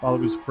Father,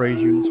 we just praise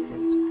you in this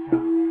place.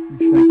 God,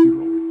 we thank you,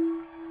 Lord.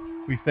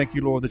 We thank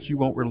you, Lord, that you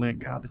won't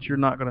relent, God, that you're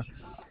not going to,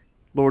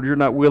 Lord, you're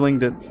not willing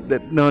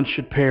that none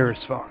should perish,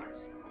 Father.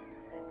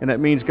 And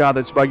that means, God, that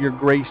it's by your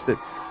grace that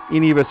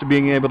any of us are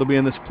being able to be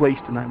in this place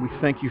tonight. We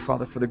thank you,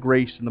 Father, for the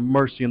grace and the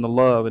mercy and the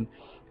love and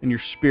your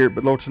Spirit.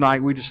 But, Lord,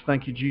 tonight we just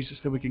thank you, Jesus,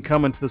 that we can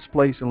come into this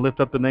place and lift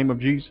up the name of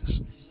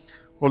Jesus.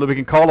 Lord, that we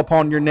can call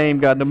upon your name,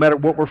 God, no matter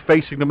what we're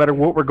facing, no matter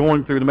what we're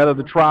going through, no matter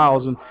the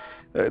trials and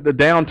the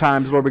down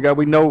times, Lord, God,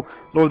 we know,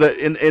 Lord, that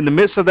in the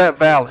midst of that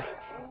valley,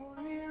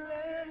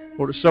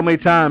 Lord, there's so many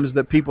times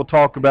that people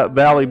talk about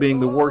valley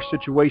being the worst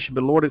situation,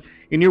 but Lord,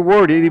 in your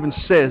word, it even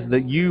says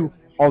that you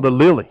are the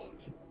lily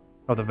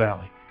of the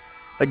valley.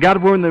 That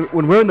God, when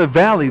we're in the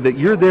valley, that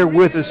you're there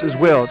with us as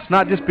well. It's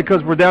not just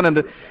because we're down in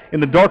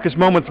the darkest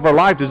moments of our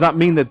life does not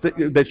mean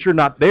that you're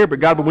not there,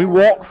 but God, when we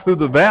walk through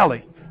the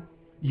valley,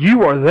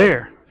 you are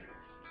there.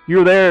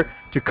 You're there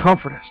to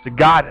comfort us, to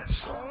guide us.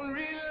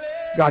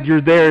 God,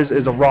 you're there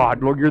as a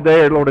rod. Lord, you're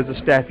there, Lord, as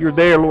a staff. You're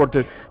there, Lord,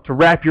 to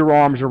wrap your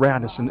arms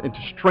around us and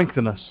to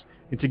strengthen us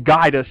and to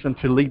guide us and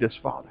to lead us,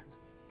 Father.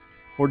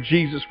 Lord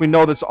Jesus, we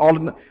know that's all.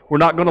 We're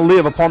not going to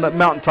live upon that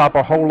mountaintop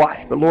our whole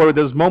life. But Lord, at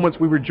those moments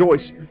we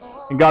rejoice.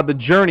 And God, the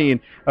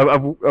journey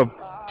of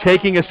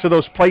taking us to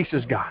those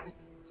places, God,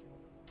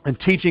 and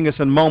teaching us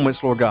in moments,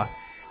 Lord God,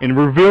 and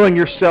revealing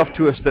yourself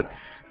to us that,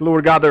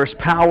 Lord God, there is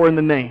power in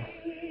the name.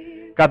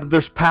 God, that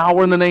there's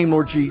power in the name,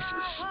 Lord Jesus.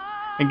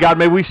 And God,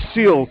 may we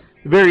seal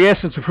the very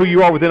essence of who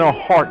you are within our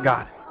heart,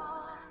 God.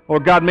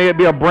 Lord God, may it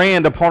be a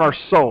brand upon our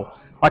soul,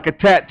 like a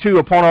tattoo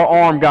upon our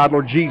arm, God,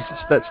 Lord Jesus,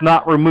 that's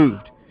not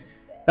removed.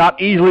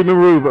 Not easily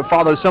removed, but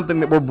Father, it's something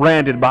that we're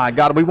branded by.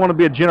 God, we want to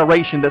be a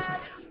generation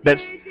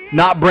that's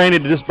not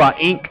branded just by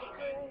ink,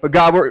 but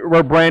God,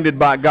 we're branded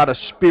by, God, a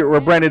spirit. We're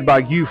branded by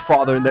you,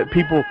 Father, and that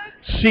people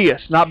see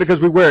us, not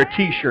because we wear a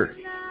T-shirt,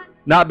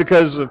 not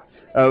because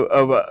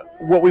of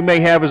what we may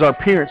have as our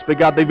appearance, but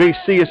God, they may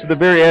see us at the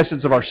very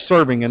essence of our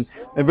serving and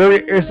the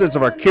very essence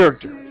of our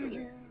character.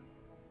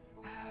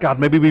 God,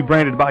 may we be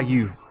branded by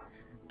you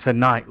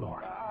tonight,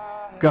 Lord.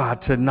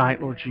 God,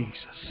 tonight, Lord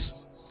Jesus.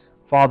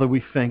 Father,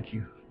 we thank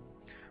you.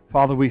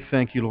 Father, we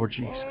thank you, Lord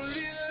Jesus.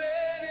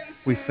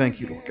 We thank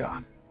you, Lord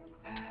God.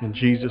 In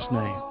Jesus'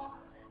 name.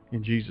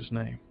 In Jesus'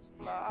 name.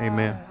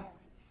 Amen.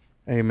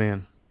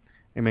 Amen.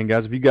 Amen,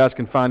 guys. If you guys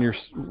can find your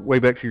way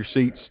back to your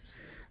seats,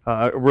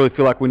 I really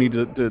feel like we need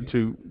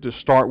to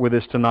start with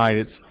this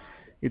tonight.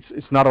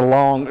 It's not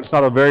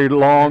a very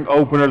long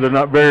opener. They're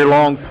not very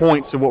long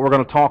points of what we're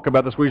going to talk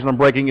about this week. I'm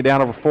breaking it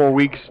down over 4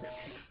 weeks.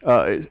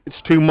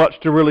 It's too much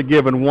to really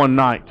give in one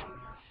night.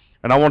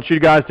 And I want you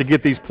guys to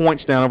get these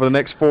points down over the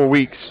next 4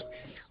 weeks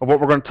of what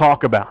we're going to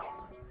talk about.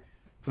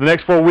 For the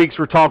next 4 weeks,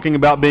 we're talking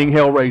about being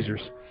hell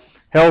raisers.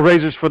 Hell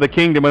raisers for the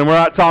kingdom. And we're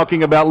not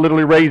talking about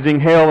literally raising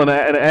hell in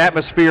an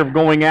atmosphere of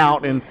going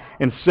out and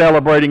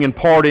celebrating and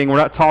partying. We're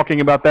not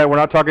talking about that. We're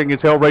not talking as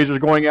hell raisers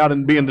going out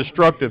and being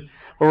destructive.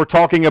 But we're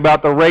talking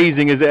about the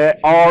raising is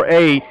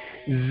R-A-Z-E.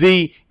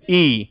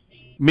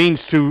 Means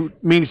to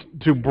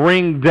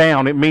bring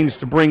down. It means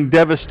to bring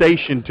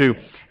devastation to.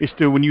 It's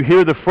to, when you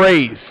hear the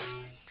phrase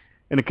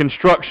in a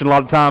construction, a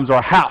lot of times, or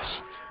a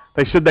house,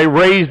 they said they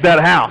raised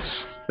that house.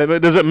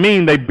 That doesn't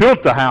mean they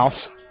built the house,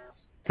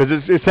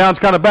 because it sounds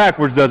kind of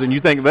backwards, doesn't it?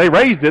 You think they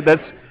raised it,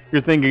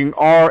 you're thinking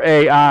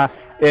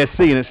R-A-I-S-C,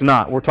 and it's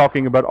not. We're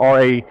talking about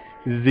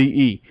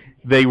R-A-Z-E.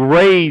 They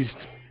raised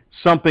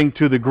something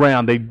to the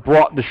ground. They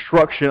brought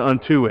destruction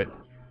unto it.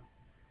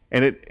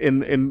 And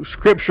in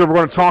Scripture, we're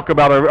going to talk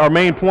about our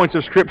main points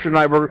of Scripture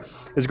tonight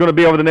is going to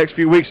be over the next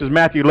few weeks is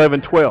Matthew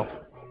 11:12.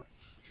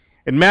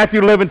 In Matthew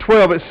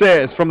 11:12 it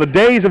says, "From the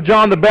days of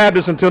John the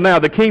Baptist until now,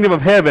 the kingdom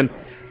of heaven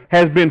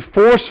has been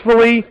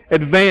forcefully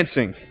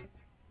advancing,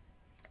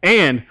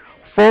 and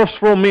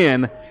forceful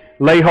men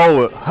lay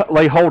hold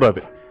of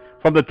it."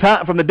 From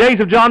the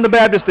days of John the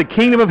Baptist, the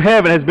kingdom of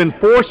heaven has been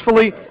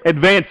forcefully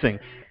advancing,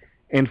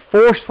 and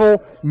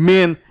forceful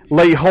men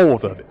lay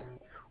hold of it.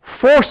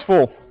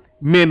 Forceful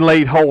men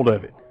laid hold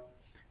of it.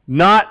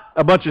 Not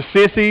a bunch of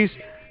sissies,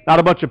 not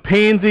a bunch of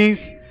pansies,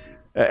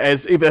 as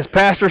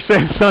Pastor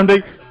said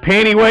Sunday,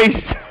 panty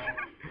waist.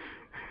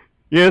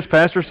 Yes,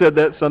 Pastor said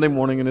that Sunday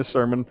morning in his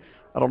sermon.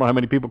 I don't know how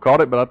many people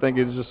caught it, but I think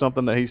it was just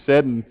something that he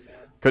said and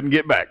couldn't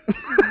get back.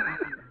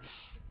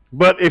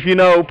 But if you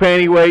know,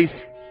 panty waist,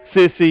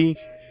 sissy,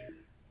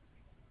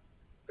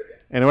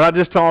 and we're not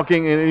just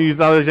talking, and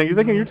you're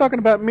thinking you're talking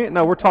about men.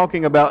 No, we're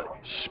talking about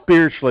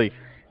spiritually,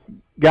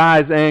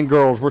 guys and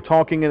girls. We're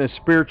talking in a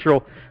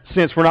spiritual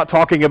sense. We're not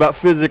talking about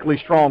physically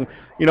strong.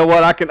 You know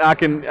what? I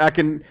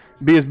can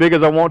be as big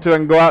as I want to. I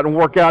can go out and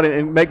work out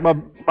and make my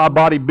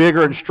body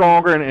bigger and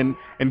stronger and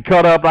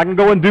cut up. I can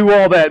go and do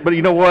all that. But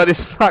you know what? It's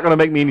not going to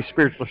make me any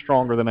spiritually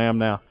stronger than I am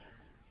now.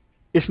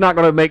 It's not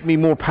going to make me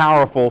more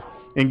powerful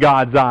in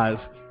God's eyes.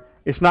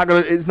 It's not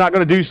going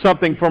to do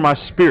something for my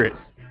spirit.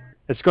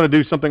 It's going to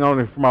do something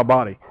only for my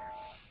body.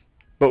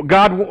 But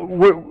God,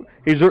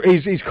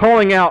 He's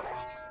calling out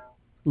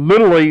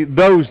literally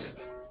those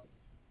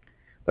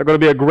that are going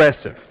to be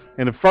aggressive.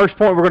 And the first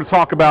point we're going to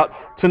talk about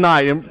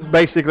tonight, and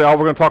basically all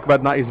we're going to talk about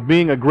tonight, is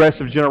being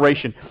aggressive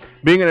generation.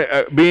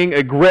 Being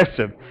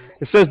aggressive.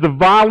 It says the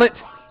violent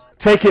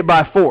take it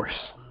by force.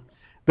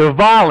 The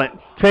violent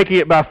taking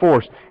it by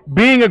force.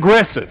 Being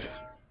aggressive.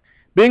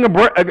 Being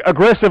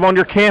aggressive on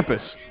your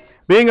campus.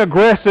 Being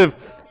aggressive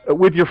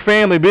with your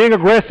family. Being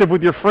aggressive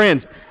with your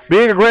friends.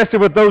 Being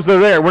aggressive with those that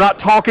are there. We're not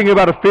talking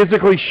about a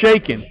physically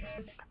shaking,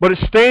 but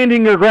it's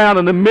standing your ground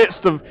in the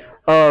midst of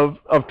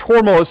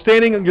turmoil. It's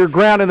standing your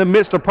ground in the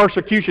midst of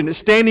persecution. It's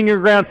standing your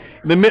ground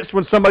in the midst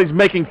when somebody's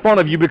making fun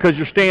of you because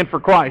you stand for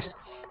Christ,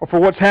 or for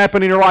what's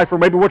happened in your life, or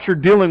maybe what you're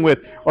dealing with,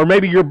 or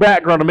maybe your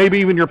background, or maybe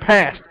even your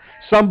past.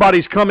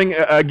 Somebody's coming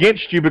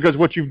against you because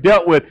what you've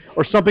dealt with,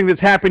 or something that's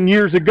happened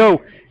years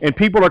ago, and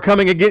people are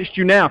coming against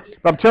you now.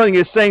 But I'm telling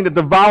you, it's saying that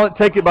the violent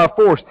take it by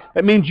force.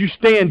 That means you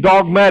stand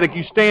dogmatic.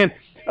 You stand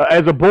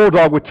as a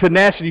bulldog with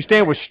tenacity. You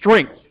stand with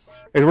strength.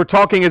 As we're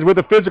talking as with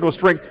a physical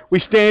strength, we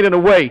stand in a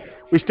way.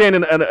 We stand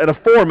in a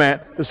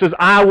format that says,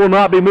 I will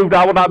not be moved,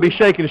 I will not be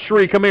shaken.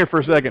 Sheree, come here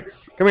for a second.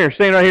 Come here,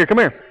 stand right here, come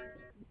here.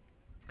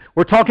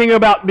 We're talking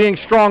about being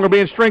strong or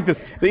being strengthened.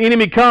 The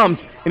enemy comes,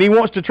 and he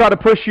wants to try to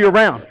push you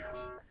around.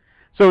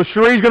 So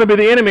Sheree's going to be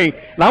the enemy,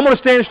 and I'm going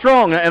to stand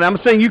strong, and I'm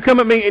saying, you come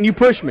at me and you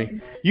push me.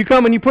 You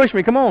come and you push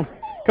me, come on.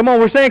 Come on,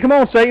 we're saying, come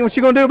on, Satan, what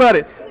you going to do about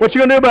it? What you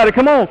going to do about it?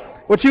 Come on.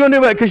 What you going to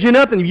do about it? Because you're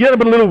nothing. You're nothing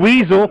but a little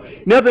weasel,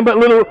 nothing but a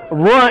little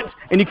runt,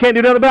 and you can't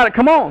do nothing about it.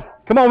 Come on.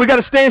 Come on, we got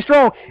to stand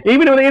strong.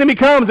 Even when the enemy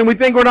comes and we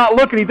think we're not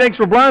looking, he thinks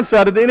we're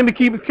blindsided, the enemy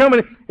keeps coming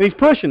and he's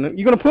pushing.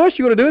 You going to push?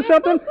 You going to do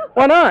something?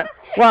 Why not?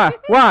 Why?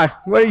 Why?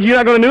 You're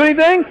not going to do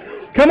anything?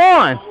 Come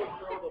on.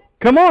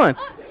 Come on.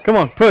 Come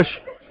on, push.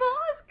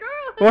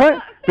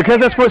 What? Because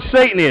that's what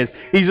Satan is.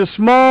 He's a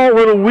small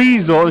little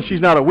weasel, and she's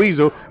not a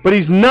weasel, but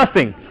he's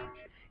nothing.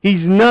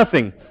 He's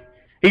nothing.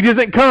 He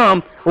doesn't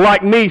come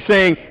like me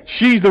saying,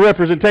 she's the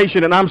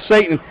representation and I'm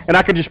Satan, and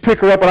I can just pick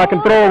her up and I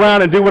can throw her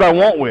around and do what I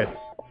want with.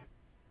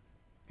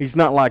 He's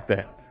not like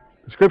that.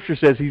 The Scripture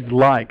says he's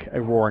like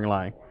a roaring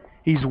lion.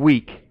 He's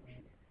weak.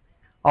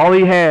 All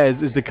he has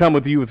is to come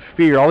with you with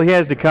fear. All he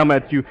has to come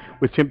at you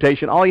with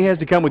temptation. All he has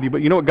to come with you.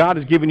 But you know what? God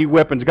has given you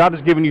weapons. God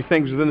has given you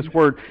things within this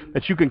Word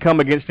that you can come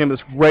against him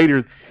that's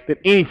greater than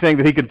anything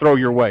that he can throw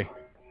your way.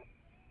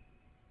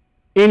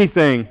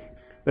 Anything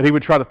that he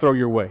would try to throw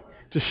your way.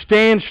 To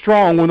stand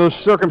strong when those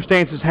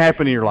circumstances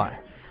happen in your life.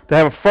 To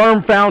have a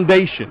firm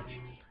foundation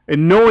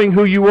in knowing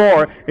who you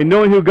are and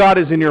knowing who God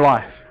is in your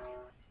life.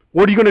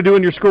 What are you going to do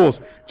in your schools?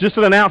 Just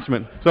an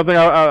announcement. Something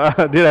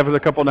I did have a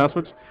couple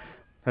announcements.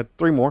 Had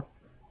three more.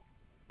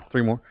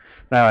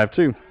 Now I have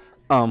two.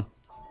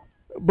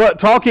 But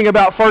talking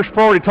about first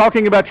priority,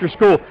 talking about your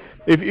school.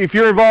 If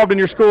you're involved in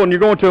your school and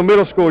you're going to a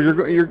middle school,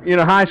 you're in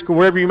a high school,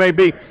 wherever you may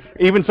be,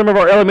 even some of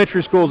our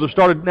elementary schools have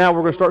started now.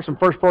 We're going to start some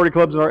first priority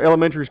clubs in our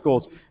elementary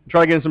schools.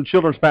 Try to get in some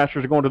children's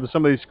pastors to go into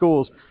some of these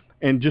schools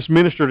and just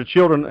minister to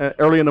children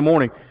early in the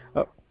morning,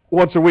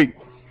 once a week.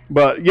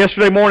 But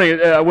yesterday morning,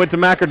 I went to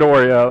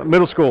McAdory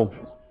Middle School.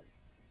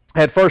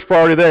 Had first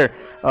priority there.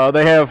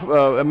 They have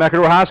at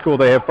McAdory High School.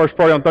 They have first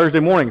priority on Thursday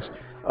mornings.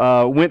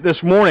 Went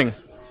this morning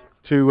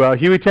to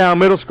Hueytown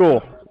Middle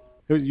School.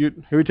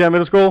 Hueytown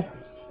Middle School.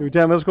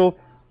 Hueytown Middle School.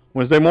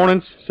 Wednesday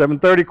mornings,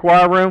 7:30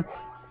 choir room.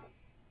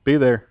 Be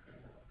there.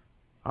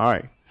 All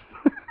right.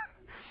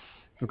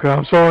 Okay,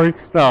 I'm sorry.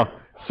 No.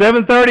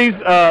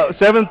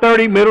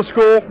 7:30 middle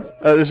school.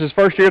 This is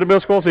first year at the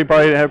middle school, so you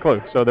probably didn't have a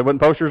clue. So there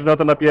wasn't posters,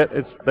 nothing up yet.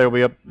 They'll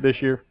be up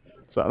this year.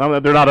 So no,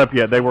 they're not up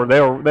yet. They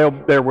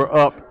were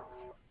up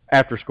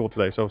after school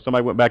today. So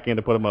somebody went back in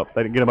to put them up.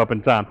 They didn't get them up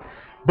in time.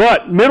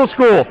 But middle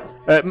school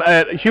at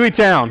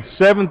Hueytown,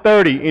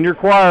 7:30 in your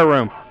choir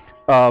room,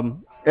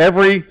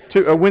 every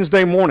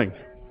Wednesday morning.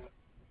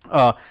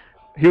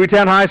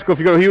 Hueytown High School. If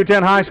you go to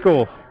Hueytown High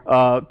School.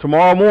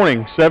 Tomorrow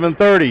morning,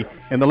 7:30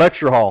 in the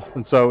lecture hall.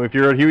 And so if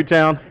you're at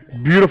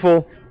Hueytown,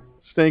 beautiful,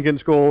 stinking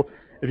school.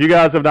 If you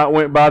guys have not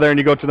went by there and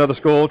you go to another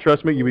school,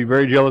 trust me, you'll be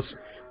very jealous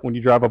when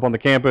you drive up on the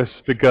campus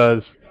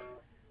because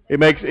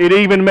it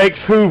even makes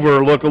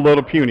Hoover look a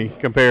little puny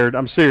compared.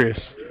 I'm serious.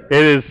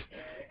 It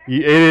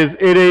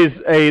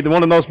is one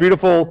of the most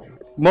beautiful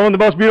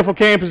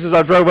campuses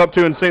I drove up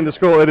to and seen the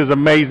school. It is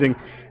amazing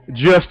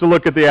just to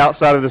look at the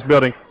outside of this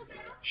building.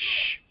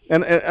 Shh.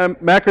 And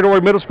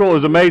McAdory Middle School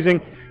is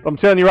amazing. I'm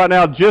telling you right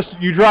now, just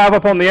you drive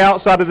up on the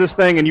outside of this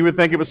thing and you would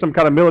think it was some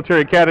kind of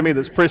military academy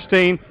that's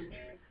pristine.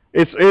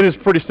 It is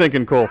pretty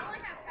stinking cool.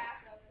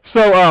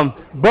 So,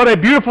 but a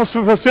beautiful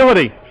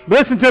facility.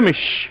 Listen to me.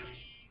 Shh.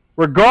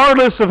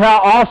 Regardless of how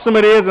awesome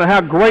it is and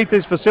how great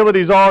these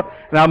facilities are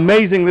and how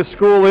amazing this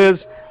school is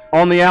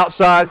on the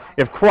outside,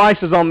 if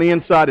Christ is on the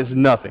inside, it's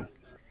nothing.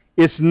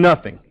 It's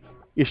nothing.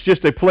 It's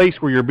just a place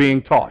where you're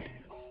being taught.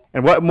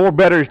 And what more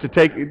better is to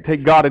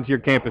take God into your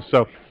campus.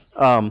 So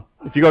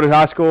if you go to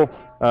high school,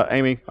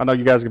 Amy, I know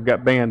you guys have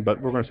got band, but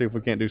we're going to see if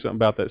we can't do something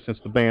about that since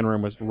the band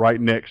room is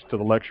right next to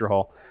the lecture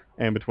hall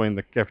and between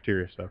the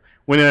cafeteria. So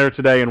went in there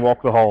today and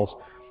walked the halls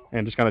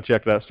and just kind of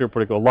checked it out. It's still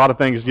pretty cool. A lot of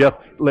things yet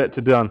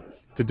to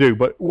do.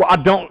 But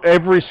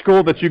every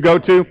school that you go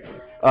to,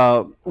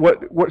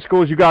 what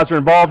schools you guys are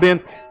involved in.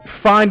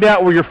 Find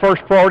out where your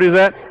first priority is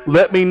at.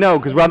 Let me know,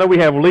 because I know we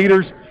have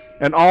leaders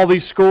in all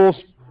these schools,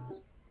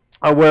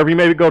 wherever you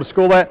maybe go to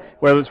school at,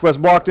 whether it's West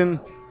Blockton,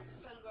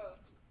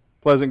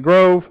 Pleasant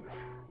Grove.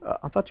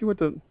 I thought you went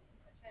to...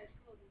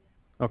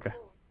 Okay.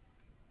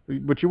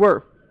 But you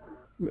were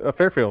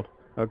Fairfield.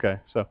 Okay,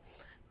 so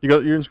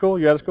you're in school?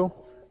 You out of school?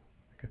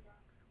 Okay.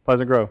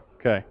 Pleasant Grove.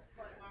 Okay.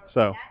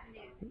 So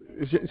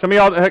some of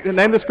y'all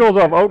name the schools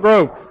off. Oak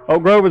Grove.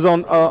 Oak Grove is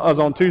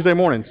on Tuesday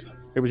mornings.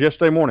 It was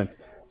yesterday morning.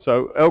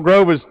 So Oak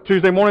Grove is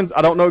Tuesday mornings.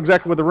 I don't know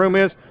exactly what the room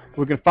is.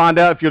 We can find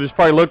out if you'll just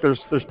probably look.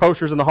 There's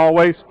posters in the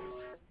hallways.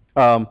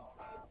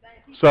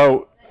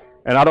 So,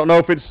 and I don't know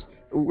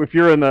if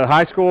you're in the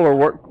high school or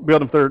work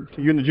building for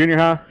you in the junior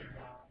high.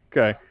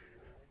 Okay.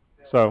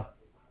 So,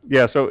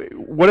 yeah. So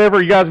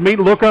whatever you guys meet,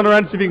 look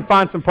around, see if you can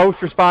find some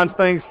posters, find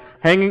things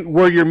hanging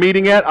where you're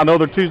meeting at. I know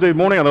they're Tuesday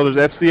morning. I know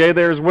there's FCA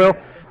there as well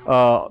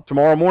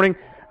tomorrow morning.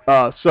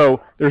 So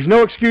there's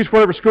no excuse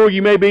whatever school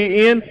you may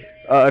be in.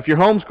 If you're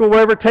homeschooled,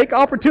 whatever, take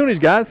opportunities,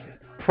 guys.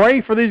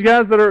 Pray for these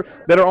guys that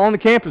are on the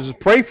campuses.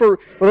 Pray for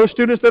those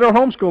students that are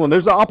homeschooling.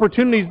 There's the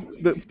opportunities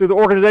through the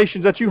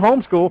organizations that you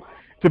homeschool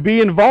to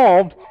be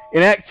involved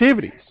in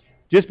activities.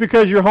 Just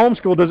because you're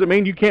homeschooled doesn't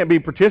mean you can't be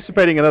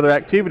participating in other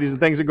activities and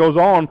things that goes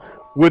on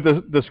with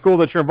the school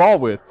that you're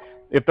involved with.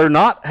 If they're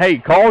not, hey,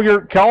 call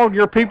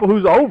your people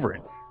who's over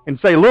it and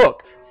say,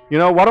 look,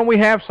 why don't we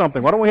have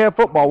something? Why don't we have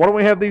football? Why don't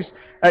we have these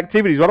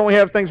activities? Why don't we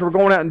have things we're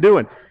going out and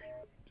doing?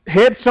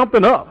 Head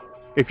something up.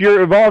 If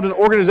you're involved in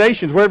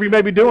organizations, whatever you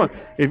may be doing,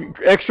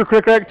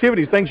 extracurricular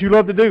activities, things you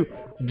love to do,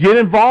 get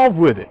involved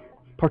with it.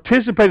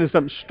 Participate in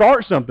something.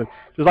 Start something.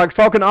 Just like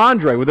talking to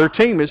Andre with their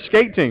team, his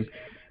skate team.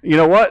 You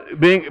know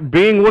what?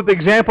 Being what the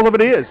example of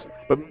it is.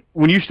 But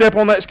when you step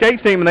on that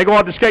skate team and they go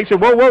out to skate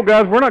and say, whoa,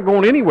 guys, we're not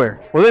going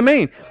anywhere. What do they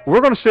mean? We're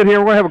going to sit here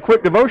and we're going to have a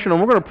quick devotion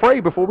and we're going to pray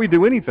before we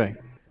do anything.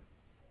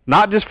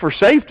 Not just for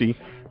safety,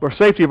 but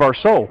safety of our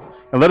soul.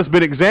 And let us be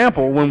an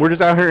example when we're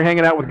just out here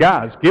hanging out with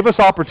guys. Give us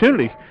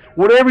opportunities.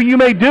 Whatever you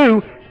may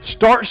do,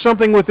 start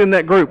something within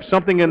that group,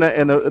 something in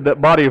that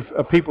body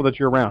of people that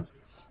you're around.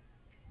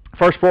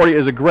 First Priority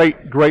is a great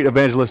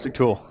evangelistic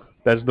tool.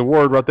 That's the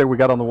word right there we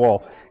got on the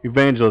wall,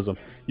 evangelism.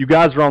 You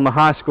guys are on the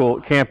high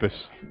school campus,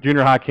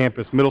 junior high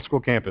campus, middle school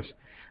campus.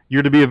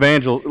 You're to be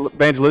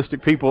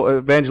evangelistic people,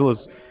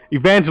 evangelists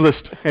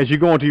as you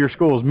go into your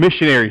schools,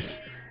 missionaries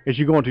as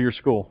you go into your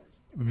school.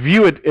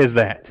 View it as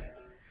that.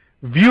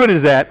 View it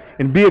as that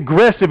and be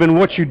aggressive in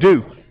what you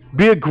do.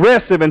 Be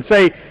aggressive and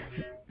say,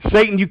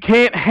 Satan, you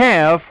can't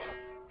have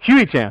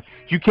Hueytown.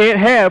 You can't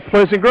have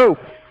Pleasant Grove.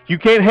 You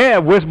can't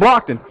have West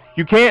Blockton.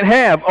 You can't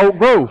have Oak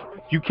Grove.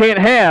 You can't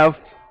have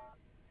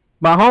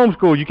my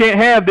homeschool. You can't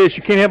have this.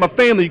 You can't have my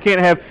family. You can't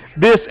have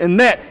this and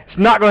that. It's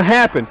not going to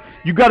happen.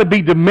 You've got to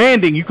be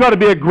demanding. You've got to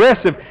be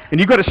aggressive. And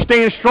you've got to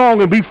stand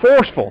strong and be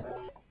forceful.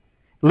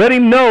 Let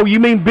him know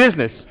you mean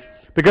business.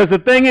 Because the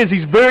thing is,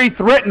 he's very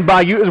threatened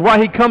by you, is why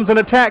he comes and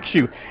attacks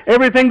you.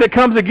 Everything that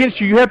comes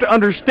against you, you have to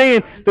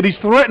understand that he's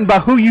threatened by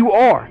who you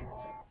are.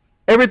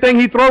 Everything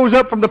he throws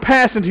up from the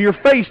past into your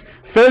face,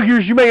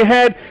 failures you may have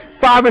had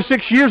 5 or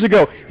 6 years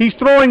ago, he's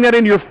throwing that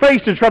in your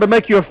face to try to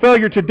make you a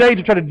failure today,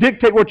 to try to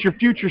dictate what your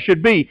future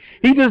should be.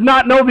 He does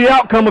not know the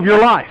outcome of your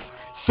life.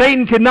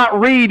 Satan cannot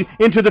read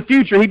into the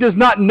future. He does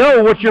not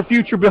know what your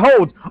future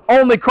beholds.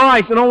 Only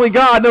Christ and only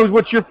God knows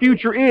what your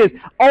future is.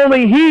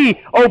 Only He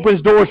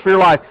opens doors for your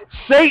life.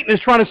 Satan is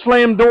trying to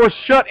slam doors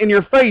shut in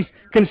your face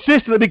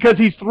consistently because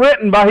he's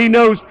threatened by he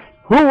knows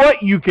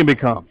what you can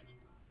become.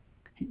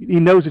 He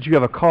knows that you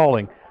have a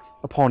calling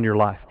upon your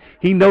life.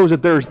 He knows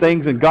that there's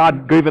things and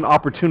God-given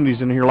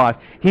opportunities in your life.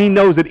 He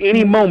knows at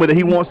any moment that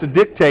he wants to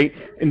dictate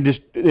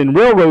and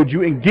railroad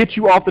you and get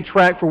you off the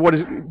track for what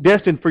is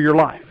destined for your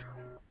life.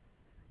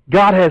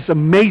 God has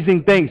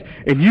amazing things,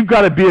 and you've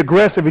got to be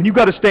aggressive, and you've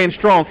got to stand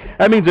strong.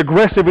 That means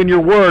aggressive in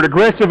your word,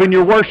 aggressive in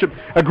your worship,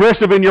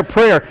 aggressive in your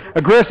prayer,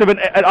 aggressive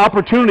at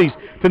opportunities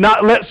to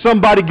not let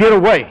somebody get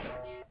away.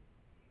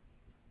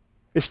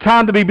 It's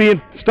time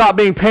to stop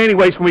being panty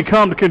waste when we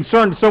come to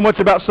concern so much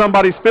about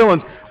somebody's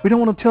feelings. We don't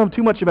want to tell them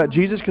too much about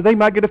Jesus because they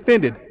might get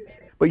offended.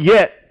 But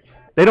yet,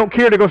 they don't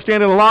care to go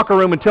stand in the locker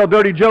room and tell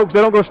dirty jokes. They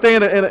don't go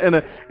stand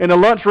in a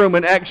lunchroom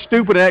and act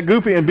stupid and act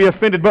goofy and be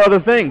offended by other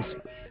things.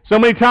 So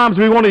many times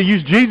we want to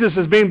use Jesus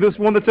as being this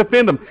one that's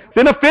offend them.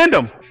 Then offend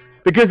them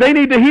because they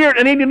need to hear it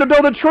and they need to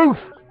know the truth.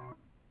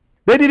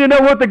 They need to know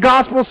what the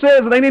gospel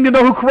says and they need to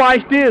know who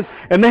Christ is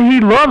and that He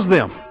loves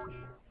them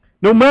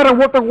no matter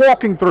what they're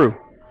walking through.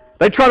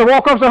 They try to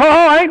walk off and say,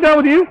 oh, I ain't done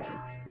with you.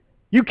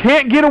 You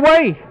can't get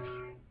away.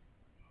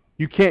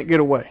 You can't get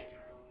away.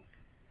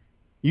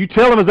 You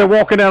tell them as they're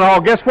walking down the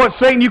hall, guess what,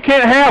 Satan, you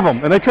can't have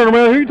them. And they turn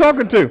around, who are you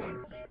talking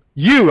to?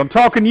 You, I'm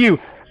talking to you.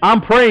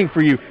 I'm praying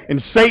for you,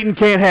 and Satan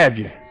can't have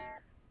you.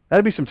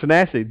 That'd be some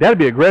tenacity. That'd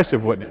be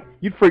aggressive, wouldn't it?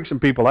 You'd freak some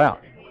people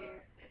out.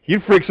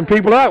 You'd freak some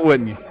people out,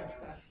 wouldn't you?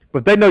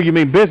 But they know you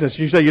mean business.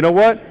 You say, you know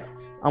what?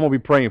 I'm going to be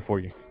praying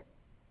for you.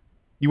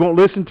 You won't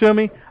listen to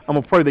me? I'm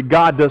going to pray that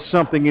God does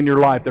something in your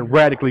life that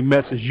radically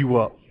messes you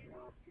up.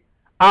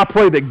 I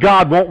pray that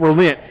God won't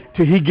relent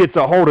till He gets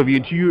a hold of you,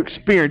 until you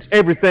experience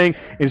everything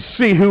and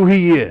see who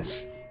He is.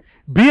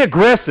 Be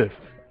aggressive.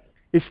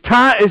 It's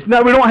time.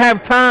 We don't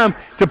have time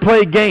to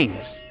play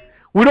games.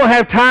 We don't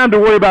have time to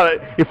worry about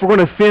it if we're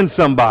going to offend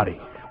somebody.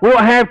 We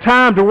don't have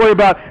time to worry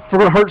about if we're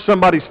going to hurt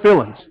somebody's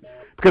feelings.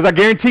 Because I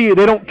guarantee you,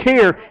 they don't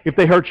care if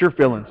they hurt your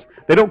feelings.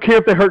 They don't care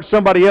if they hurt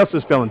somebody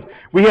else's feelings.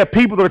 We have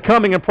people that are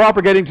coming and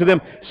propagating to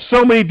them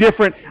so many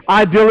different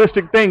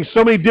idealistic things,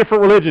 so many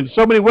different religions,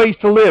 so many ways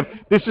to live.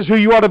 This is who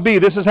you ought to be.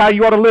 This is how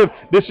you ought to live.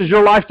 This is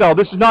your lifestyle.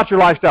 This is not your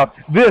lifestyle.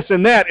 This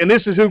and that, and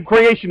this is who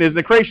creation is. And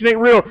the creation ain't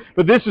real,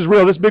 but this is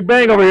real. This Big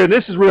Bang over here,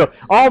 this is real.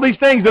 All these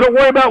things, they don't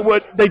worry about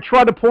what they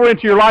try to pour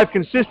into your life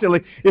consistently.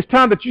 It's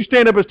time that you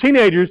stand up as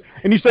teenagers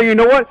and you say, you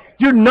know what?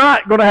 You're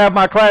not going to have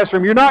my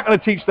classroom. You're not going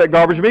to teach that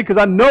garbage to me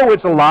because I know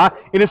it's a lie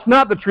and it's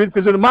not the truth,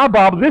 because in my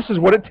Bible, this is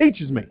what it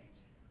teaches me.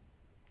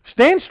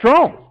 Stand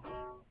strong.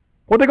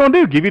 What are they going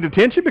to do? Give you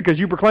detention because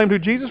you proclaimed who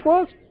Jesus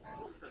was?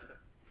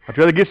 I'd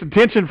rather get some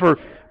detention for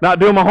not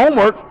doing my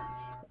homework,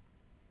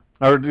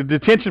 or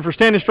detention for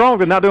standing strong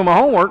than not doing my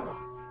homework.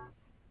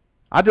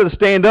 I'd rather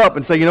stand up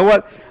and say, you know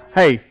what?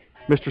 Hey,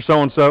 Mr.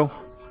 So-and-so,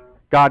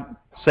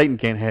 Satan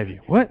can't have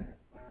you. What?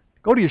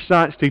 Go to your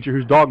science teacher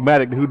who's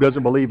dogmatic and who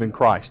doesn't believe in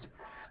Christ.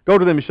 Go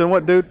to them and say,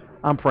 what, dude?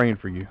 I'm praying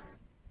for you.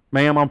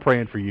 Ma'am, I'm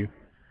praying for you.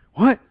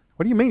 What?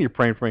 What do you mean you're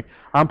praying for me?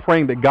 I'm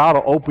praying that God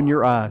will open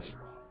your eyes,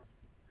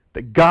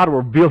 that God will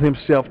reveal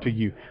Himself to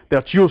you,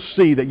 that you'll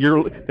see that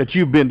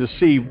you've been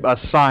deceived by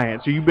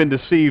science, or you've been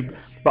deceived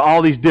by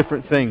all these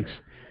different things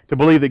to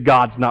believe that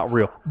God's not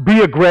real.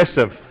 Be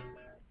aggressive.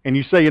 And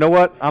you say, you know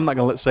what? I'm not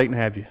going to let Satan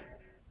have you.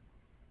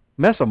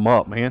 Mess them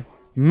up, man.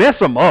 Mess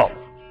them up.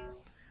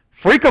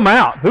 Freak them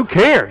out. Who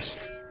cares?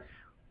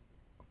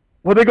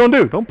 What are they going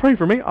to do? Don't pray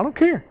for me. I don't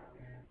care.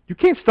 You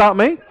can't stop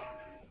me.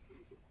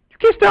 You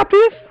can't stop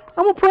this.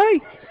 I'm going to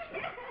pray.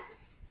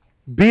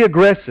 Be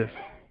aggressive.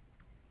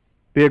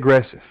 Be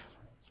aggressive.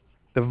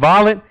 The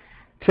violent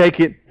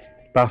take it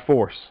by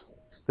force.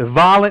 The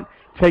violent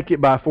take it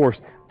by force.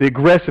 The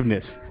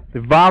aggressiveness. The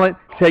violent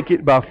take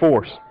it by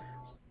force.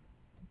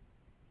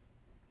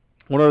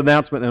 One other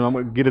announcement, and I'm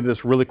going to get into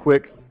this really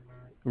quick.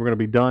 We're going to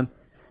be done.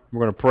 We're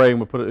going to pray, and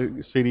we'll put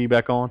a CD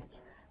back on.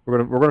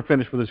 We're going to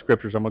finish with the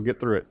scriptures. I'm going to get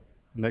through it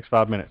in the next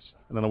 5 minutes,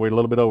 and then I'll wait a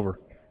little bit over.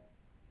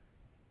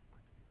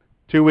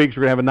 2 weeks,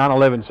 we're going to have a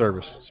 9/11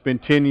 service. It's been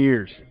 10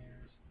 years.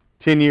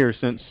 10 years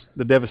since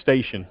the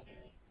devastation.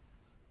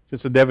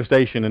 Since the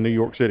devastation in New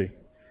York City.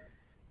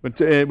 But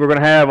we're going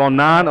to have on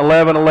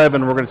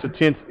 9/11/11, it's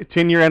a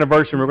 10-year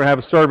anniversary. We're going to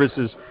have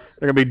services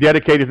that are going to be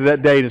dedicated to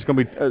that date. And it's going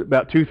to be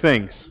about two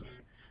things.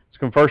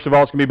 First of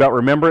all, it's going to be about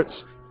remembrance.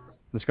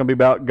 It's going to be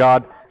about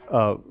God,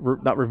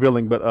 not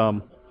revealing, but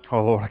oh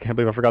Lord, I can't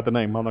believe I forgot the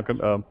name. I'm not going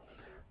to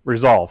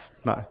resolve.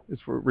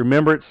 It's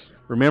remembrance,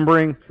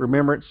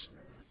 remembrance,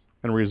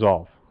 and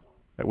resolve.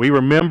 That we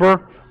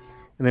remember,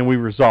 and then we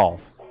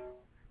resolve.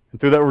 And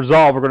through that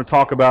resolve, we're going to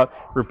talk about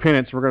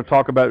repentance. We're going to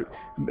talk about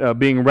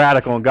being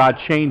radical and God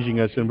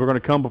changing us. And we're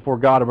going to come before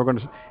God,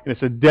 and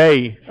it's a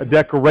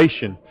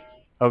declaration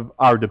of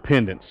our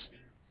dependence.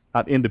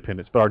 Not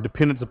independence, but our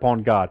dependence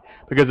upon God.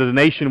 Because as a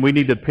nation, we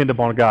need to depend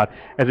upon God.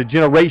 As a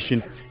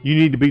generation, you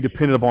need to be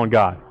dependent upon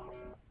God.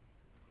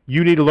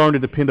 You need to learn to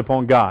depend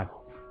upon God.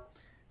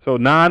 So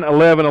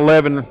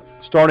 9/11/11,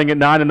 starting at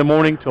 9 in the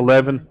morning to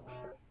 11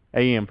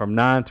 a.m. From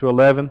 9 to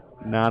 11,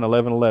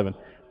 9/11/11.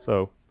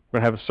 So we're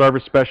going to have a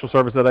service, special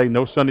service that day.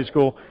 No Sunday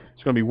school.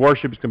 It's going to be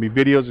worship. It's going to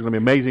be videos. It's going to be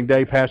an amazing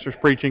day. Pastors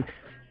preaching.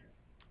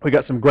 We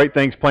got some great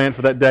things planned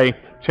for that day.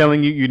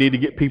 Telling you need to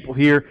get people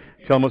here.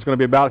 Tell them what it's going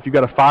to be about. If you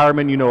got a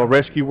fireman, a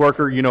rescue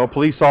worker, a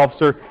police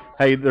officer,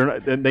 hey,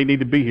 they need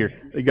to be here.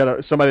 You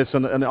got somebody that's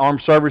in the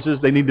armed services,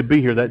 they need to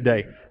be here that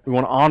day. We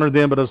want to honor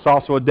them, but it's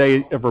also a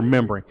day of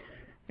remembering.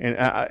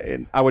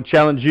 And I would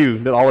challenge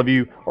you that all of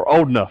you are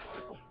old enough,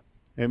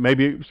 and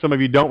maybe some of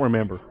you don't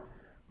remember,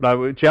 but I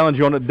would challenge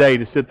you on that day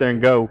to sit there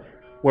and go,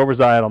 where was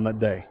I at on that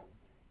day?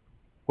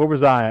 Where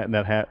was I at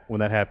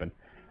when that happened?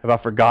 Have I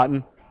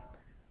forgotten?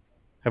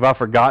 Have I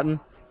forgotten?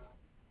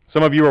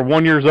 Some of you are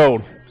 1 year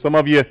old. Some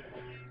of you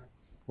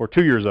were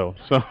 2 years old.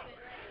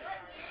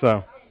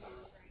 So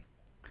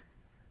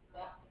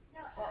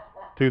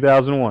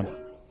 2001.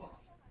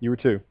 You were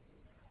 2.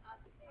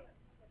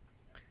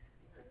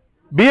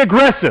 Be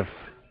aggressive.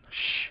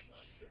 Shh.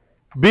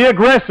 Be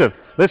aggressive.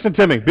 Listen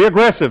to me. Be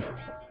aggressive.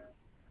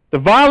 The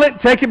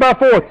violent take it by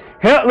force.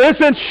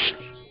 Listen. Shh.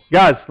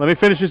 Guys, let me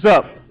finish this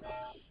up.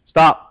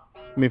 Stop.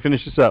 Let me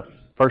finish this up.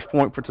 First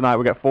point for tonight.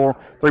 We got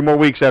 3 more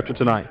weeks after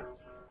tonight.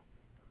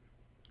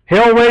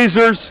 Hell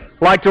raisers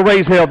like to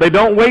raise hell. They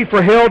don't wait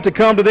for hell to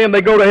come to them.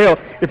 They go to hell.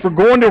 If we're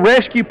going to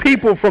rescue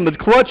people from the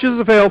clutches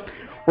of hell,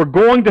 we're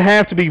going to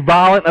have to be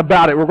violent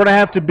about it. We're going to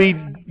have to be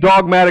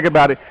dogmatic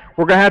about it.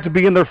 We're going to have to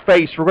be in their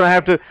face. We're going to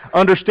have to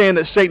understand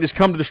that Satan has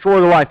come to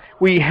destroy their life.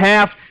 We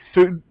have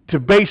to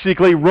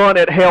basically run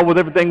at hell with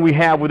everything we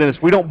have within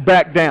us. We don't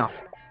back down.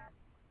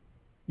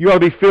 You ought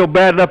to feel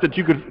bad enough that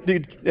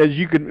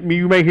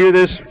you may hear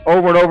this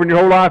over and over in your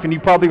whole life, and you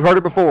probably heard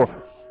it before.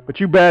 But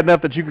you bad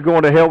enough that you could go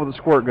into hell with a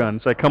squirt gun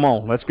and say, come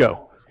on, let's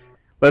go.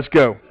 Let's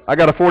go. I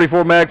got a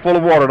 44 mag full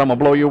of water, and I'm going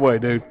to blow you away,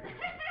 dude.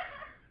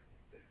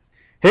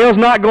 Hell's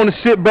not going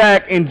to sit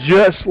back and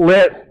just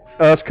let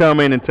us come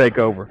in and take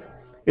over.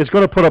 It's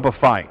going to put up a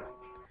fight.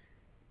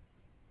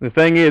 The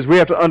thing is, we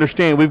have to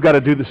understand we've got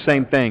to do the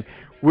same thing.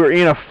 We're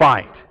in a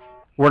fight.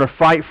 We're in a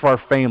fight for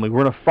our family.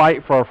 We're in a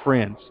fight for our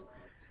friends.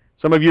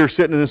 Some of you are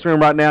sitting in this room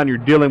right now and you're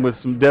dealing with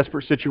some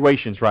desperate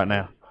situations right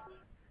now.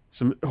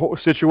 Some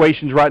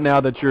situations right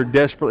now that you're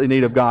desperately in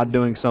need of God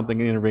doing something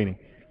and intervening.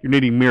 You're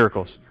needing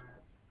miracles.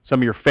 Some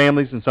of your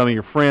families and some of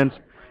your friends,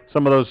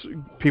 some of those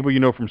people you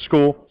know from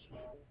school,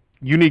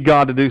 you need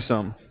God to do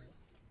something.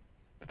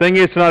 The thing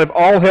is tonight, if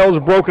all hell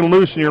is broken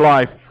loose in your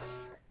life,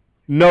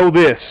 know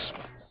this.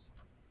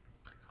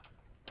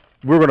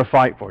 We're going to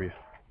fight for you.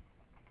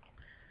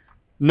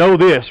 Know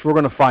this, we're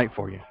going to fight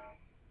for you.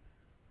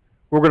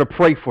 We're going to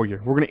pray for you.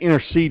 We're going to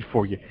intercede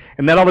for you.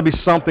 And that ought to be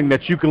something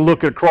that you can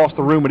look across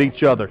the room at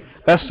each other.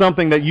 That's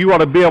something that you ought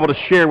to be able to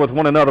share with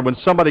one another. When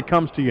somebody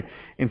comes to you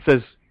and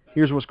says,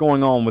 here's what's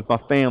going on with my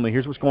family.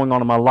 Here's what's going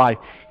on in my life.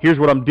 Here's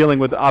what I'm dealing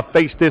with. I've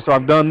faced this or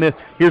I've done this.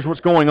 Here's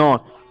what's going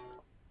on.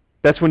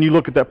 That's when you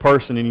look at that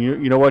person and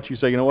you know what? You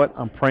say, you know what?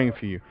 I'm praying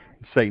for you.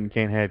 Satan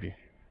can't have you.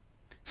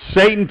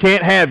 Satan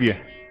can't have you.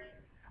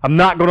 I'm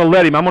not going to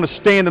let him. I'm going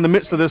to stand in the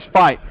midst of this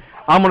fight.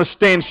 I'm going to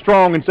stand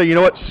strong and say, you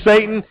know what?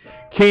 Satan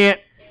can't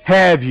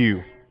have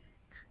you.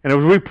 And as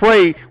we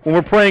pray, when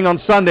we're praying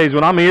on Sundays,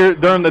 when I'm here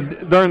during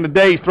the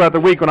days throughout the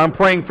week, when I'm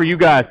praying for you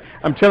guys,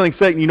 I'm telling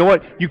Satan, you know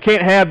what? You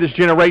can't have this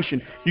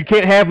generation. You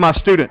can't have my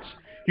students.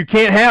 You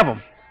can't have them.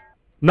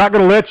 I'm not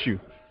going to let you.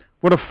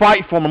 I'm going to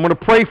fight for them. I'm going to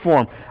pray for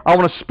them. I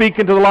want to speak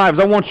into their lives.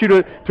 I want you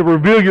to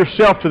reveal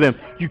yourself to them.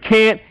 You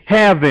can't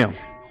have them.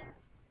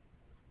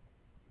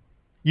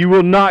 You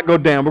will not go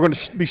down. We're going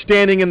to be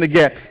standing in the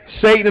gap.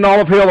 Satan and all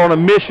of hell are on a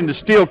mission to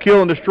steal,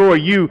 kill, and destroy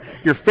you,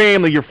 your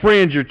family, your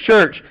friends, your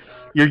church,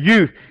 your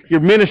youth, your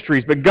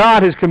ministries. But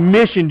God has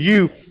commissioned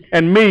you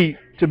and me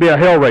to be a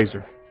hell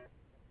raiser.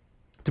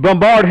 To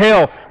bombard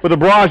hell with a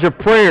barrage of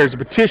prayers, a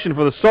petition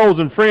for the souls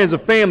and friends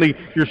of family,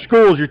 your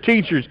schools, your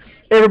teachers,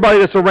 everybody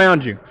that's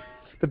around you.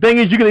 The thing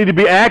is, you can either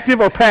be active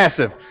or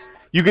passive.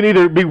 You can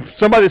either be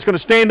somebody that's going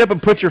to stand up and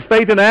put your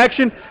faith in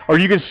action, or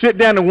you can sit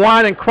down and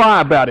whine and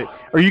cry about it.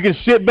 Or you can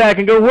sit back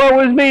and go,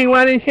 woe is me,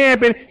 why didn't it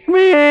happen?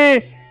 Meh.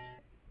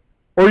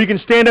 Or you can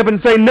stand up and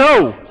say,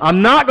 no,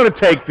 I'm not going to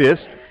take this.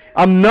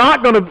 I'm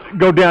not going to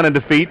go down in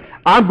defeat.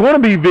 I'm going to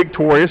be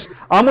victorious.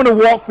 I'm going to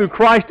walk through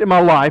Christ in my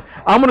life.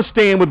 I'm going to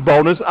stand with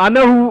boldness. I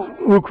know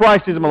who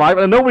Christ is in my life.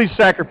 I know what He's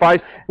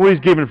sacrificed, what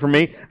He's given for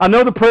me. I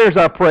know the prayers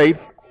I prayed,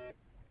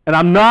 and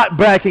I'm not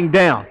backing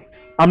down.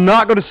 I'm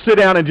not going to sit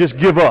down and just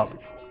give up.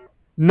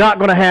 Not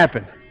going to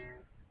happen.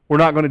 We're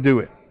not going to do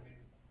it.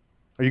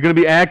 Are you going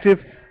to be active?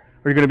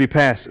 Or you're going to be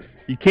passive.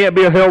 You can't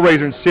be a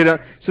hellraiser and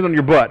sit on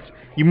your butts.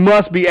 You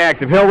must be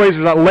active. Hellraisers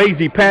are not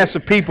lazy,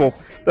 passive people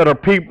that are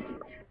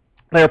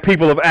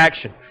people of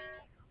action.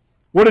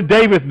 What did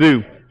David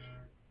do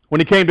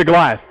when he came to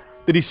Goliath?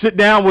 Did he sit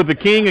down with the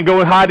king and go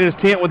and hide in his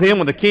tent with him,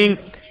 with the king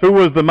who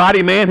was the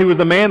mighty man, who was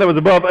the man that was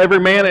above every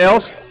man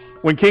else?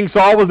 When King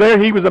Saul was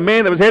there, he was a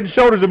man that was head and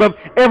shoulders above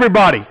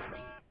everybody.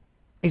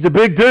 He's a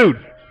big dude.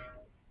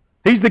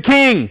 He's the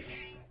king.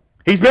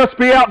 He's supposed to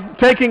be out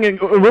taking and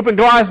whipping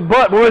Goliath's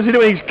butt, but what is he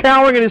doing? He's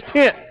cowering in his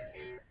tent.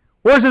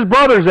 Where's his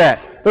brothers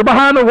at? They're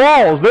behind the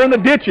walls. They're in the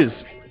ditches.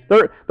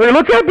 They're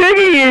look how big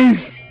he is.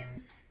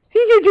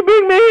 He's such a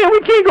big man. We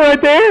can't go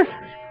right there.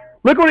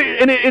 Look what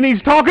and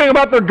he's talking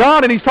about their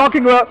God, and he's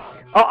talking about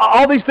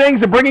all these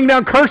things and bringing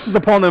down curses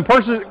upon them,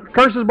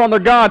 curses upon their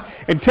God,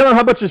 and telling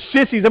how much of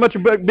sissies, how much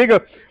big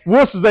of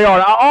wusses they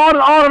are. On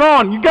and on and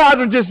on. You guys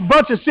are just a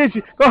bunch of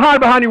sissies. Go hide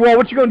behind your wall.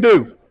 What you going to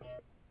do?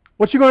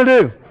 What you going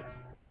to do?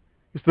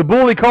 It's the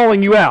bully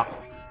calling you out.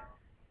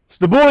 It's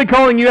the bully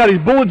calling you out. He's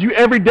bullied you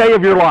every day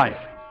of your life.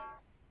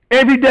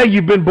 Every day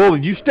you've been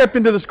bullied. You stepped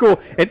into the school,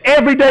 and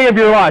every day of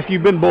your life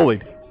you've been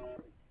bullied.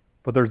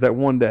 But there's that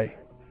one day.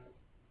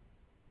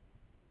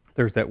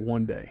 There's that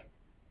one day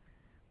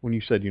when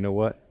you said, you know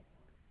what?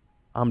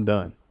 I'm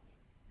done.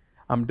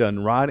 I'm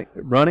done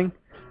running.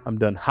 I'm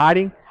done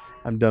hiding.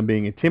 I'm done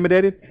being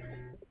intimidated. And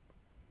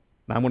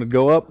I'm going to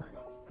go up, and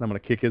I'm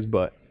going to kick his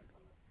butt.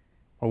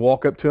 I'm going to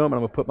walk up to him, and I'm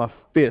going to put my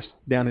fist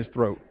down his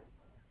throat.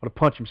 I'm going to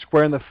punch him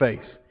square in the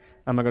face.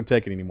 I'm not going to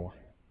take it anymore.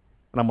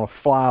 And I'm going to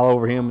fly all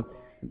over him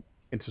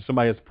until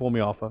somebody has to pull me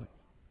off of it.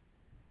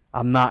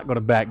 I'm not going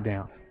to back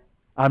down.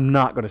 I'm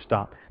not going to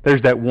stop.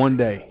 There's that one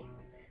day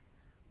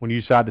when you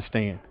decide to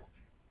stand.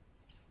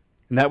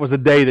 And that was the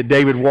day that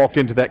David walked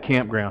into that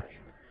campground.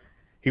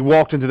 He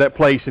walked into that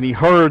place, and he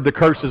heard the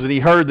curses, and he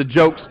heard the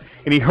jokes,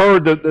 and he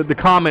heard the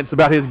comments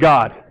about his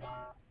God.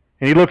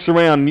 And he looks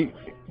around, and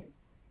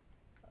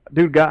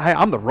dude, God, hey,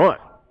 I'm the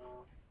runt.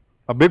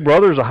 My big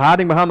brothers are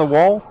hiding behind the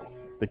wall.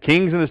 The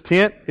king's in his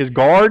tent, his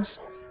guards,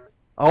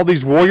 all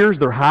these warriors,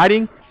 they're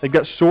hiding. They've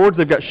got swords,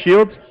 they've got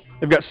shields,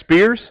 they've got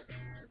spears.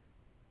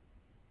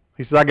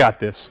 He says, I got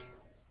this.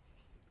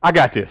 I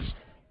got this.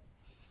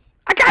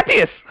 I got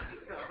this.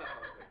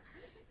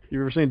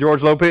 You ever seen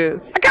George Lopez?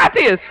 I got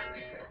this.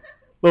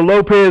 Little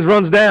Lopez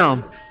runs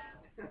down.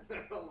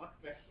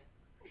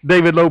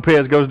 David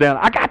Lopez goes down.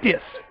 I got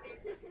this.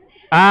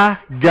 I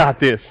got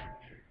this.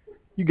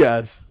 You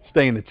guys,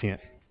 stay in the tent.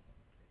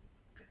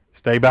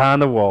 Stay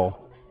behind the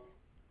wall.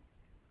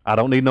 I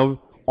don't need no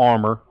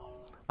armor.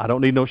 I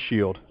don't need no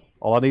shield.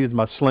 All I need is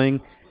my sling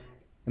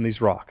and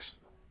these rocks.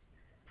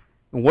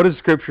 And what does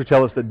Scripture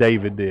tell us that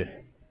David did?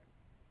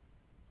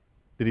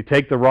 Did he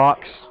take the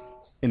rocks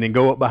and then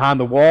go up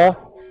behind the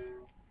wall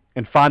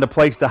and find a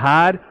place to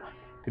hide?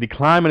 Did he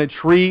climb in a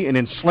tree and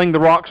then sling the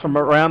rocks from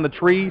around the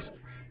trees?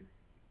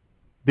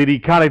 Did he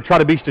kind of try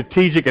to be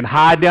strategic and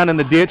hide down in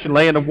the ditch and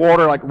lay in the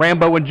water like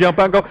Rambo and jump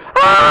out and go,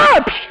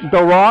 ah, and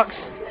throw rocks?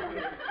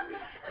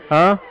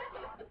 Huh?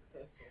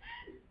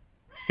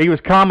 He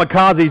was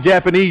kamikaze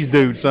Japanese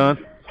dude,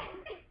 son.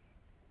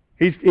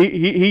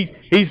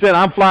 He said,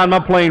 I'm flying my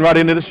plane right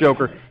into the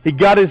choker. He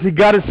got his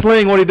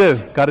sling. What'd he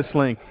do? Got his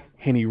sling.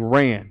 And he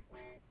ran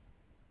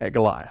at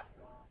Goliath.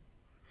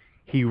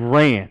 He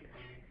ran.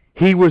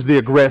 He was the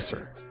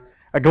aggressor.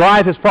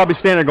 Goliath is probably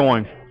standing there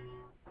going,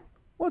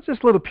 what's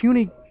this little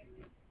puny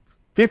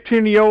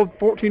 15-year-old,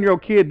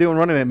 14-year-old kid doing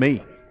running at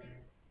me?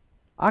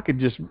 I could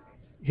just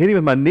hit him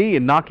with my knee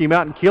and knock him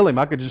out and kill him.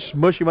 I could just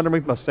smush him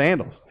underneath my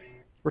sandals.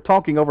 We're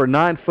talking over a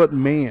 9-foot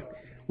man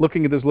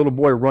looking at this little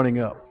boy running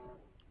up.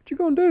 What you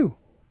going to do?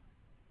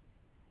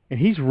 And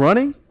he's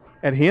running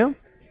at him.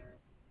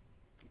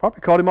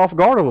 Probably caught him off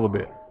guard a little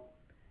bit.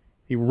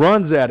 He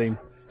runs at him,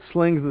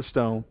 slings the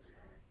stone,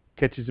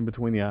 catches him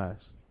between the eyes.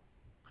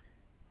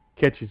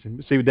 Catches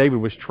him. See, David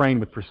was trained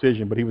with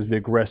precision, but he was the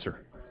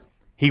aggressor.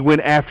 He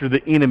went after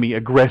the enemy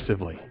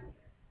aggressively.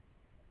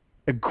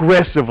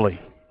 Aggressively.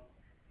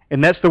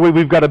 And that's the way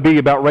we've got to be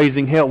about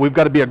raising hell. We've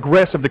got to be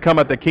aggressive to come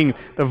at the kingdom.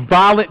 The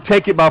violent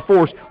take it by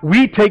force.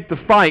 We take the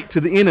fight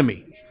to the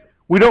enemy.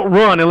 We don't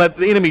run and let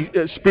the enemy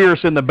spear us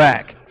in the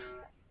back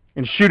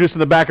and shoot us in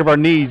the back of our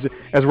knees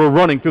as we're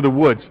running through the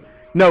woods.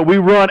 No, we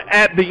run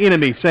at the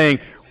enemy saying,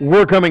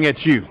 we're coming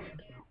at you.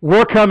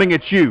 We're coming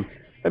at you.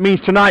 That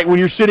means tonight when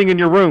you're sitting in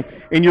your room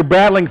and you're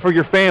battling for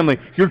your family,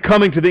 you're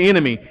coming to the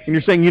enemy and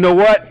you're saying, you know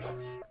what?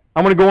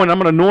 I'm going to go in, I'm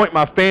going to anoint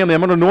my family,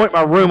 I'm going to anoint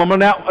my room, I'm going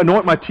to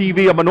anoint my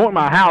TV, I'm going to anoint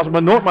my house, I'm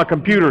going to anoint my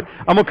computer.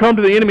 I'm going to come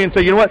to the enemy and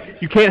say, you know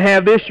what? You can't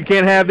have this, you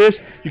can't have this,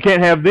 you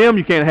can't have them,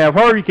 you can't have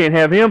her, you can't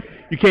have him,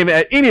 you can't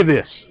have any of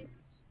this.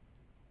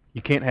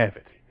 You can't have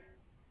it.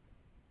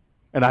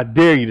 And I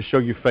dare you to show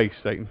your face,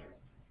 Satan.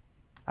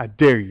 I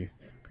dare you.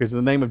 Because in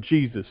the name of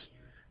Jesus,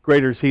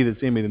 greater is he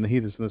that's in me than he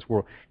that's in this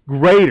world.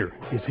 Greater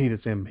is he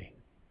that's in me.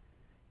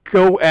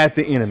 Go at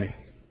the enemy.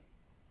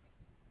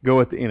 Go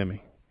at the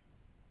enemy.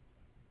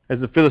 As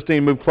the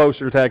Philistine moved closer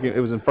to attacking, it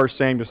was in 1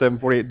 Samuel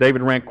 7:48,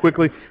 David ran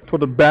quickly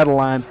toward the battle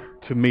line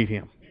to meet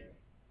him.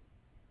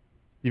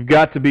 You've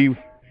got to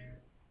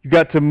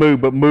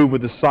move, but move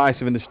with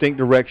decisive and distinct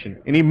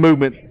direction. Any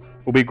movement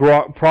will be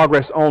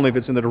progress only if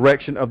it's in the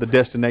direction of the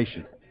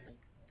destination.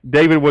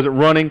 David wasn't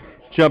running,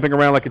 jumping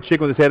around like a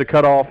chicken with his head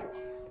cut off.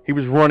 He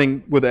was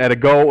running at a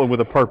goal and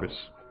with a purpose.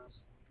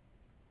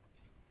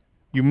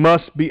 You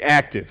must be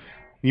active.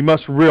 You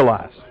must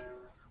realize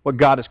what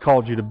God has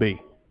called you to be.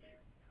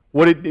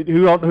 Who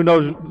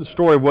knows the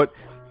story of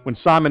when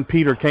Simon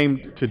Peter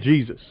came to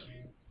Jesus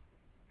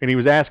and he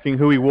was asking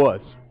who he was?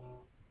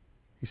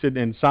 He said,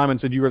 and Simon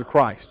said, you are the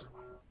Christ,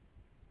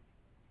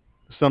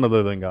 the Son of the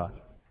living God.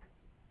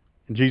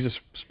 And Jesus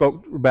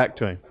spoke back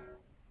to him.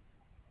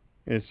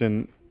 It's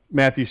in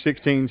Matthew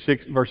 16,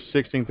 verses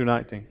 16 through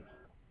 19.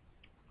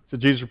 So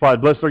Jesus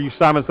replied, blessed are you,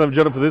 Simon, son of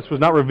Jonah, for this was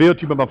not revealed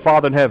to you by my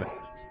Father in heaven.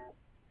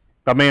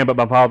 By man, but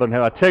by my Father in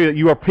heaven. I tell you that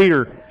you are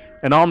Peter,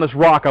 and on this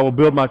rock I will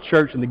build my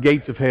church, and the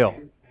gates of hell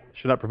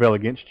shall not prevail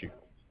against you.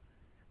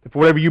 That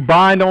whatever you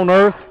bind on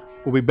earth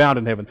will be bound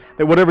in heaven.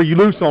 That whatever you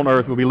loose on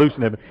earth will be loosed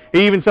in heaven.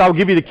 He even said, I will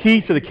give you the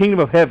keys to the kingdom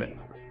of heaven.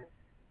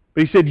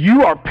 But he said,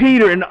 you are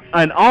Peter,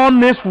 and on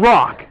this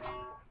rock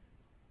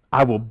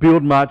I will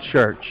build my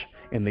church,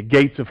 and the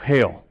gates of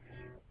hell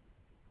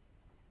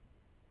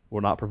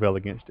will not prevail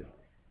against it.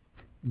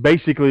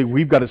 Basically,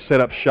 we've got to set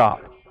up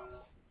shop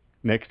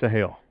next to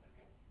hell.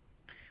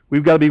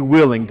 We've got to be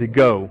willing to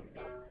go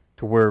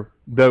to where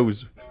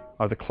those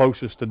are the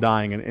closest to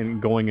dying and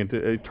going into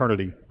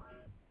eternity.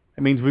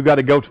 It means we've got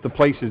to go to the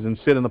places and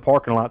sit in the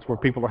parking lots where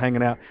people are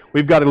hanging out.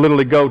 We've got to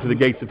literally go to the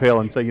gates of hell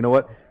and say, you know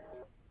what?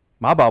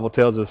 My Bible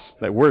tells us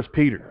that where's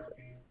Peter?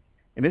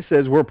 And it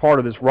says we're part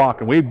of this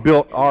rock, and we've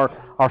built our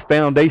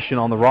foundation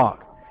on the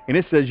rock. And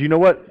it says, you know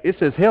what? It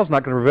says hell's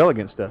not going to prevail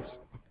against us.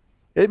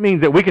 It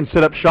means that we can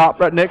set up shop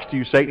right next to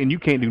you, Satan, and you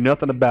can't do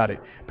nothing about it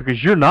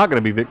because you're not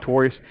going to be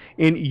victorious,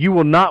 and you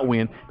will not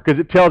win because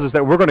it tells us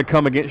that we're going to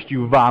come against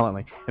you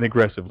violently and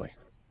aggressively.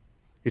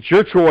 It's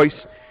your choice.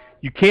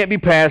 You can't be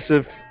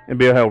passive and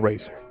be a hell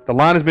raiser. The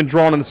line has been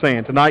drawn in the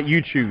sand. Tonight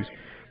you choose.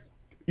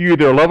 You're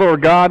either a lover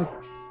of God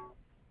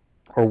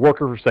or a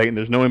worker for Satan.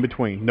 There's no in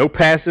between. No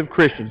passive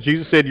Christians.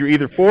 Jesus said you're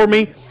either for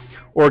me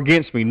or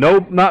against me. No,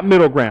 not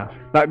middle ground.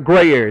 Not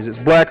gray areas.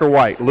 It's black or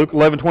white. Luke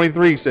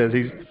 11:23 says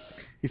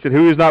he said,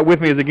 who is not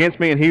with me is against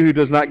me, and he who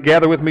does not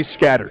gather with me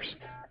scatters.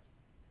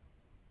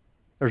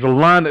 There's a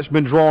line that's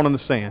been drawn in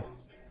the sand.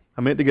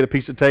 I meant to get a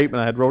piece of tape,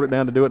 and I had wrote it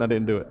down to do it, and I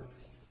didn't do it.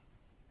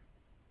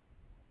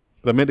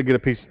 But I meant to get a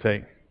piece of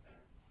tape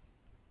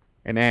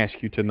and ask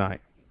you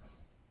tonight.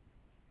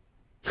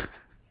 There's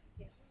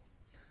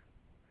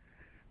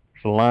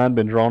a line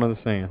been drawn in the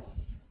sand.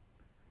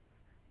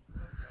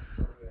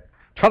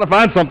 Trying to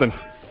find something.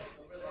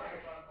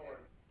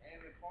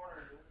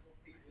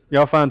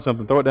 Y'all find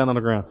something. Throw it down on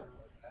the ground.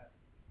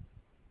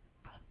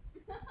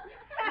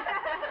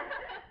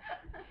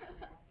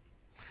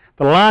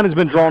 The line has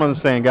been drawn in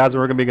the sand, guys, and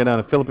we're going to be going down.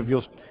 And Philip, if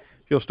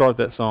you'll start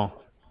that song.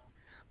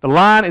 The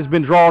line has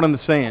been drawn in the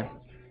sand.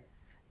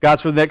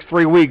 Guys, for the next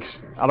 3 weeks,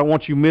 I don't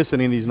want you missing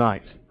any of these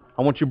nights.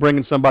 I want you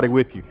bringing somebody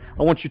with you.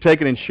 I want you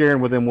taking and sharing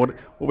with them what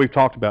we've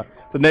talked about.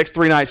 The next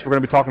 3 nights, we're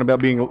going to be talking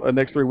about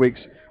next 3 weeks,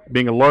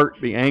 being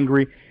alert, being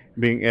angry,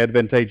 being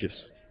advantageous.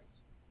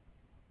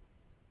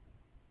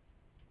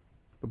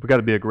 But we've got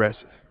to be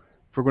aggressive.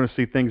 If we're going to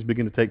see things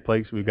begin to take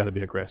place, we've got to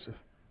be aggressive.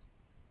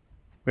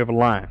 We have a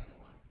line.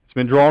 It's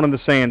been drawn in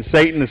the sand.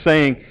 Satan is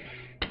saying,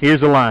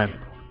 here's the line.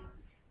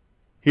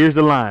 Here's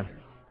the line.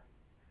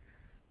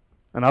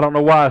 And I don't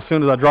know why, as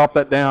soon as I dropped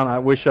that down, I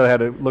wish I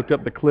had looked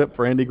up the clip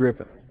for Andy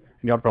Griffin.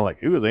 And y'all are probably like,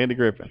 who is Andy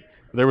Griffin?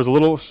 There was a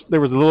little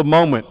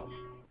moment.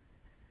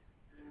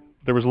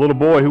 There was a little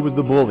boy who was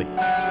the bully.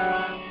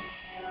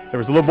 There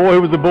was a little boy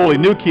who was the bully,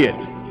 new kid.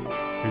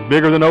 He was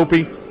bigger than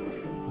Opie,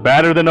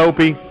 badder than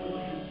Opie.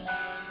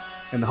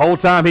 And the whole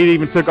time he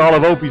even took all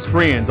of Opie's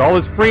friends.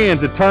 All his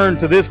friends had turned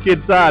to this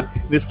kid's side.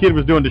 This kid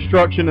was doing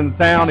destruction in the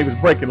town. He was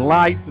breaking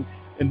lights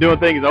and doing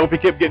things. And Opie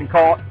kept getting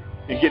caught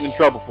and getting in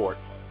trouble for it.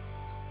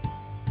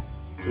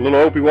 Little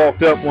Opie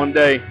walked up one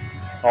day,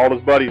 all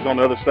his buddies on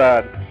the other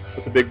side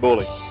with the big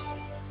bully.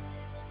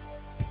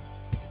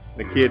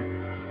 The kid,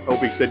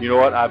 Opie, said, you know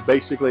what, I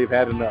basically have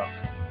had enough.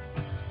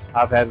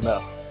 I've had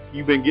enough.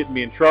 You've been getting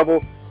me in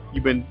trouble.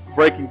 You've been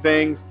breaking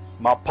things.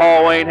 My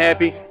paw ain't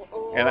happy,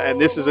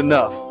 and this is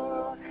enough.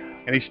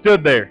 And he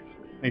stood there,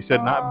 and he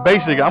said,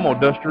 basically, I'm going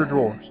to dust your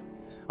drawers.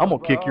 I'm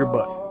going to kick your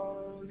butt.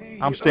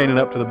 I'm standing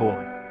up to the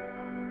bully.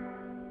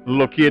 The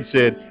little kid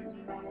said,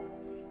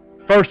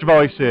 first of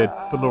all, he said,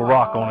 put a little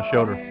rock on his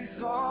shoulder.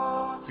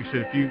 He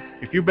said,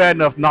 if you're bad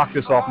enough, knock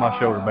this off my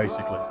shoulder,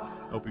 basically.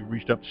 Opie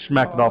reached up,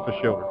 smacked it off his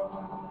shoulder.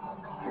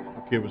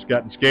 The kid was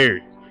gotten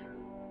scared.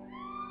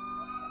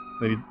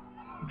 Then he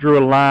drew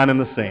a line in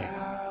the sand.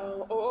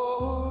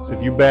 Said,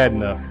 if you're bad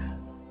enough,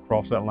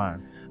 cross that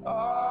line.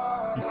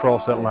 You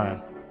cross that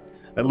line.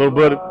 That little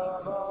boy,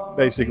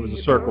 basically it was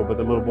a circle, but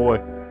the little boy,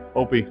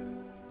 Opie,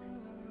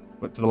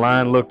 went to the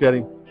line, looked at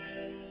him,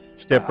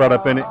 stepped right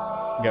up in it,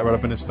 and got right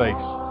up in his face.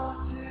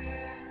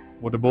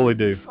 What'd the bully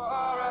do?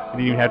 He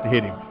didn't even have to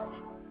hit him.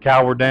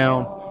 Cowered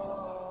down,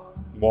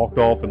 walked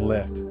off, and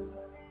left.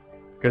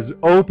 Because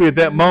Opie at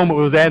that moment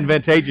was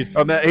advantageous.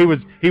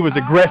 He was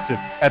aggressive.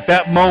 At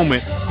that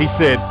moment, he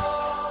said,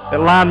 that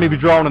line may be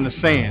drawn in the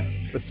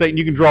sand. But Satan,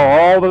 you can draw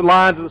all the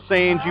lines in the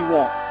sand you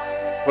want.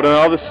 But on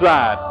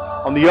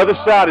the other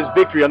side is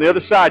victory. On the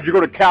other side, you're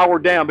going to cower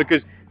down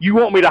because you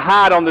want me to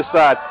hide on this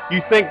side.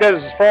 You think that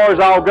is as far as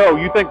I'll go.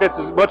 You think that's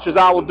as much as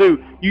I will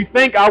do. You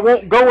think I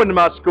won't go into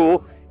my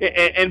school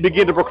and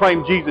begin to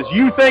proclaim Jesus.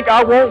 You think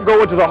I won't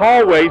go into the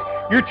hallways.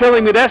 You're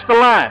telling me that's the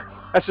line.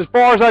 That's as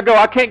far as I go.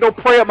 I can't go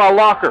pray at my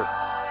locker.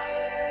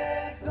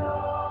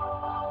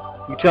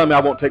 You telling me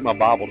I won't take my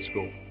Bible to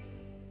school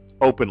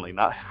openly,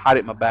 not hide it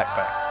in my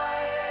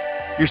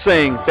backpack. You're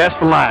saying that's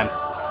the line.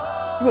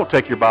 You won't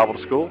take your Bible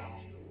to school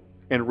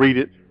and read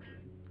it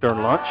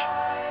during lunch,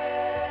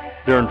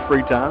 during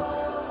free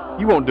time.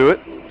 You won't do it.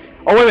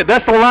 Oh, wait a minute,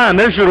 that's the line.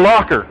 There's your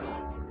locker.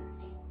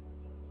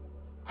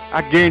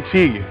 I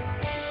guarantee you,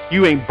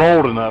 you ain't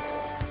bold enough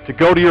to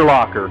go to your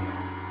locker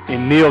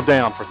and kneel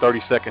down for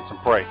 30 seconds and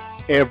pray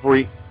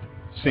every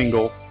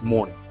single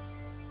morning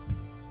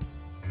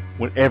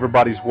when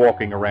everybody's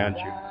walking around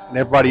you and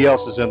everybody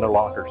else is in their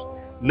lockers.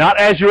 Not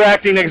as you're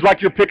acting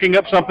like you're picking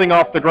up something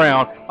off the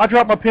ground. I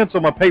dropped my pencil,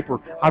 my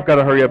paper. I've got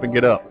to hurry up and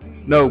get up.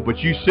 No, but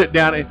you sit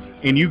down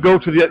and you go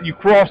to you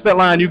cross that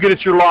line, you get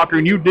at your locker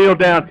and you kneel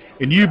down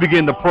and you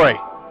begin to pray.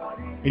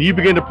 And you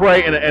begin to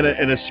pray in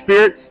a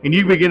spirit and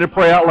you begin to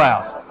pray out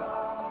loud.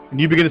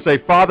 And you begin to say,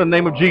 Father, in the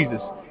name of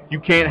Jesus, you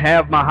can't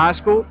have my high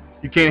school.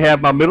 You can't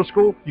have my middle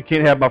school. You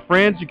can't have my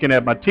friends. You can't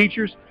have my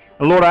teachers.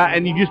 And Lord,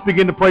 and you just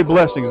begin to pray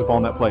blessings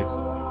upon that place.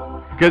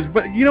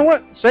 But you know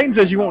what? Satan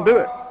says you won't do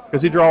it.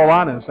 Because he draws a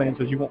line in the sand and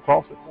says you won't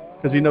cross it.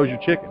 Because he knows you're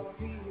chicken.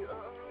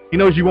 He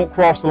knows you won't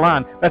cross the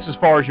line. That's as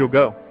far as you'll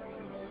go.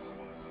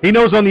 He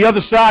knows on the other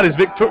side is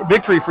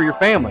victory for your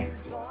family.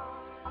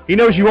 He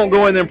knows you won't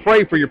go in there and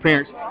pray for your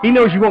parents. He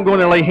knows you won't go in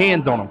there and lay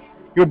hands on them.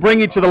 He'll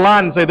bring you to the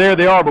line and say, there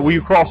they are, but will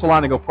you cross the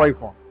line and go pray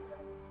for them?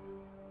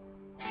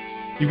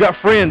 You've got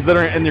friends that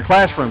are in your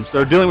classrooms that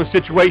are dealing with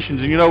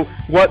situations, and you know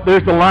what?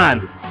 There's the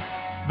line.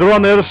 They're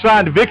on the other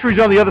side. The victory's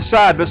on the other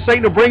side, but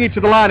Satan will bring you to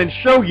the line and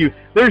show you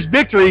there's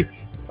victory,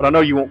 but I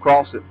know you won't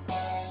cross it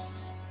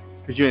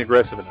because you ain't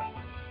aggressive enough.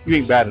 You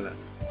ain't bad enough.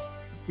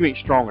 You ain't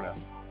strong enough.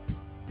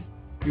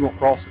 You won't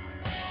cross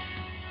it.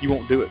 You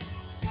won't do it.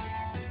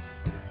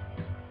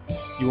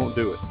 You won't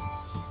do it.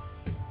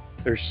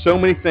 There's so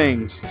many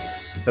things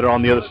that are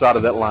on the other side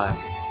of that line.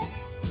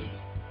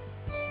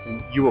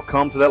 And you will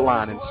come to that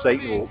line and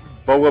Satan will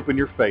bow up in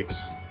your face.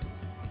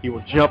 He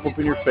will jump up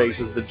in your face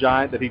as the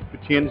giant that he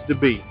pretends to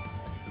be.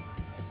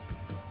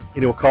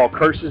 And he'll call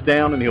curses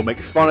down, and he'll make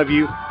fun of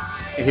you,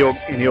 and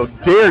he'll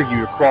dare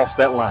you to cross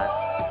that line.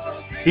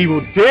 He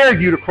will dare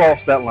you to cross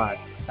that line.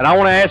 And I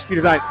want to ask you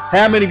tonight,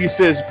 how many of you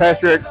says,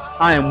 Pastor Eric,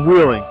 I am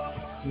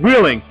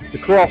willing to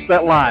cross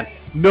that line,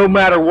 no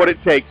matter what it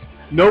takes,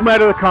 no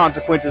matter the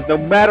consequences, no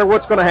matter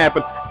what's going to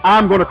happen,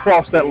 I'm going to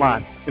cross that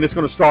line, and it's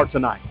going to start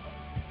tonight.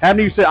 How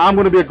many of you say, I'm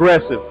going to be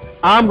aggressive?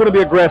 I'm going to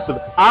be aggressive.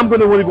 I'm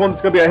going to be one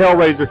that's going to be a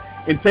hellraiser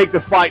and take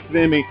the fight to the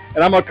enemy,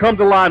 and I'm going to come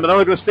to the line, but I'm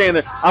not going to stand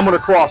there. I'm going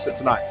to cross it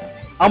tonight.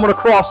 I'm going to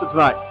cross it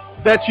tonight.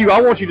 If that's you, I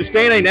want you to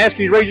stand. I ain't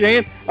asking you to raise your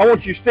hand. I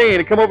want you to stand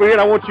and come over here,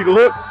 and I want you to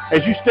look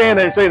as you stand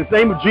there and say, in the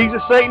name of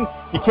Jesus, Satan,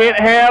 you can't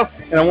have,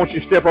 and I want you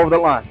to step over that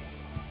line.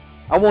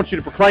 I want you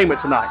to proclaim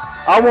it tonight.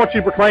 I want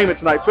you to proclaim it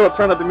tonight. Philip,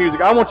 turn up the music.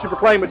 I want you to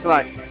proclaim it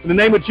tonight. In the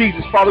name of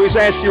Jesus, Father, we just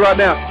ask you right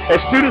now, as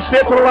students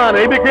step to the line,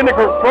 they begin to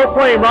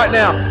proclaim right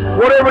now,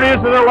 whatever it is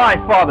in their life,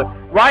 Father.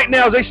 Right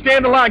now, as they stand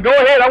in the line, go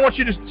ahead. I want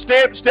you to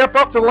step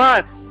up to the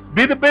line.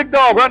 Be the big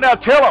dog. Right now,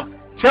 tell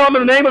them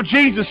in the name of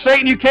Jesus,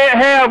 Satan, you can't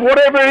have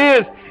whatever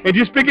it is. And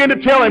just begin to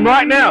tell him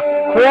right now,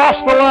 cross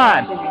the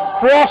line.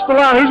 Cross the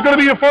line. Who's going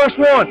to be the first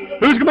one?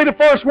 Who's going to be the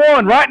first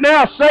one? Right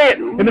now, say it.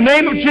 In the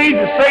name of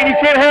Jesus, Satan, you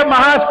can't have my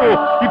high school.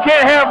 You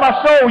can't have my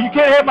soul. You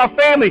can't have my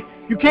family.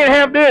 You can't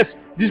have this.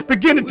 Just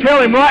begin to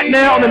tell him right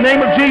now in the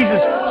name of Jesus.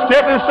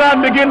 Step to the side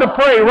and begin to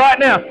pray right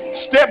now.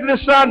 Step to the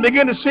side and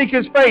begin to seek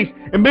his face.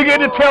 And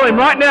begin to tell him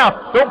right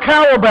now. Don't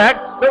cower back.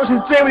 Don't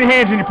stay with your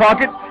hands in your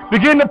pockets.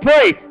 Begin to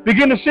pray.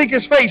 Begin to seek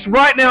his face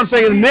right now and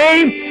say, in the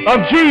name of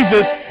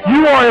Jesus,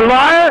 you are a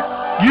liar.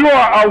 You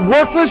are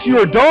worthless.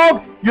 You're a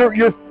dog.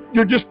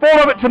 You're just full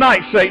of it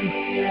tonight, Satan.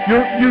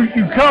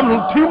 You've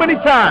come too many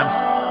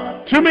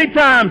times. Too many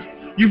times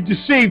you've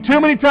deceived.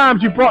 Too many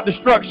times you've brought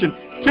destruction.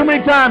 Too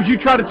many times you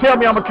try to tell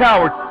me I'm a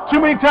coward.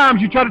 Too many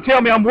times you try to tell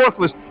me I'm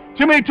worthless.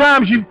 Too many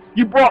times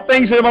you brought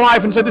things into my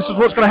life and said, this is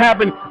what's going to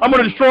happen. I'm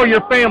going to destroy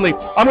your family.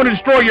 I'm going to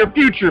destroy your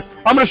future.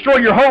 I'm going to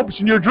destroy your hopes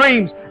and your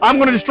dreams. I'm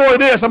going to destroy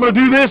this. I'm going to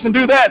do this and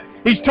do that.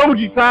 He's told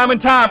you time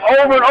and time,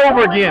 over and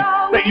over again,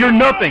 that you're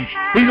nothing.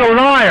 He's a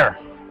liar.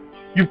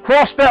 You've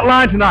crossed that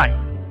line tonight.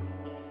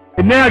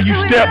 And now you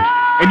stepped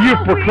and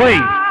you've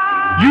proclaimed.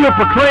 You have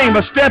proclaimed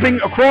a stepping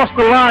across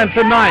the line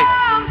tonight.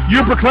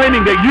 You're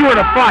proclaiming that you're in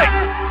a fight.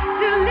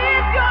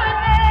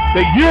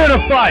 That you're in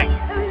a fight.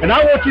 And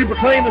I want you to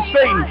proclaim to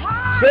Satan,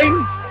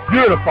 Satan,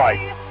 you're in a fight.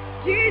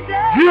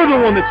 You're the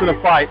one that's in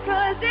a fight.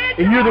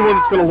 And you're the one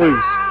that's going to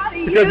lose.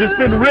 Because it's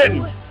been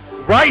written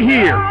right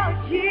here.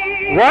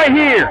 Right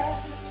here.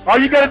 All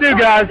you got to do,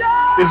 guys,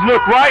 is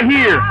look right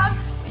here.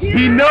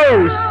 He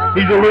knows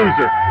he's a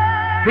loser.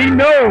 He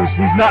knows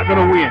he's not going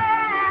to win.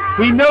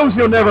 He knows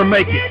he'll never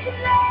make it.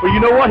 But you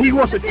know what? He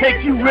wants to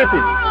take you with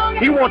him.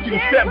 He wants you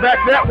to step back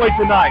that way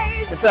tonight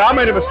and say, I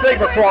made a mistake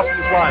by crossing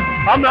this line.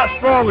 I'm not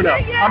strong enough.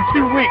 I'm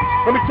too weak.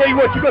 Let me tell you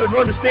what, you better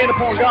learn to stand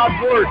upon God's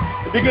word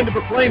and begin to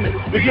proclaim it,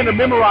 begin to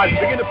memorize it,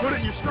 begin to put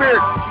it in your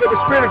spirit, let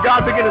the Spirit of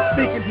God begin to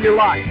speak into your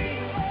life.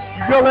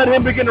 You've got to let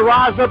him begin to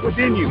rise up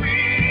within you.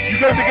 You've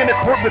got to begin to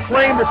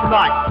proclaim this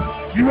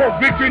tonight. You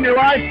want victory in your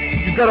life?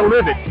 You've got to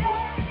live it.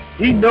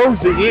 He knows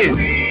the end.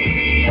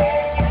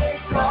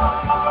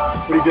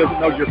 But he doesn't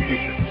know your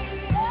future.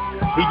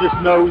 He just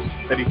knows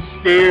that he's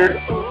scared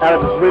out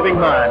of his living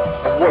mind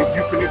of what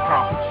you can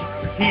accomplish.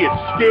 He is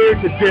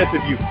scared to death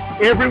of you.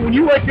 When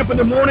you wake up in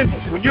the morning,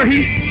 when your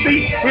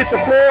feet hit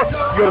the floor,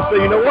 you're going to say,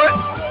 you know what?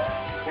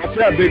 Watch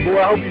out, big boy.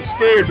 I hope you're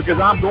scared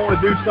because I'm going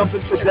to do something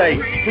today.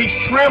 He's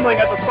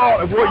trembling at the thought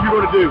of what you're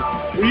going to do.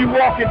 When you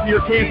walk into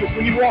your campus,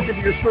 when you walk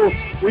into your school,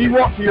 when you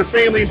walk to your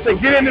family and say,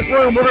 get in this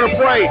room, we're going to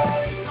pray.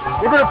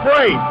 We're going to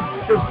pray.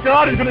 Because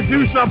God is going to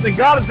do something.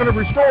 God is going to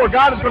restore.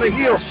 God is going to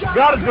heal.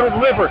 God is going to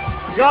deliver.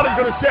 God is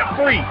going to set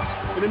free.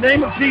 In the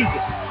name of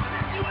Jesus.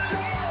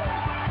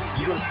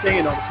 You're going to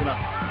stand on it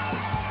tonight.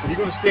 And you're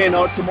going to stand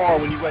on it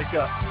tomorrow when you wake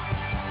up.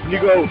 When you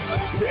go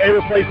to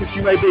every place that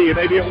you may be. It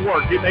may be at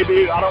work. It may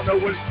be, I don't know,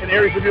 what in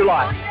areas of your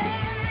life.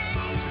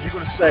 You're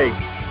going to say,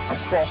 I'm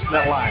crossing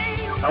that line.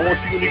 I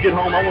want you, when you get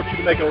home, I want you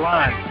to make a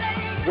line.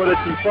 Whether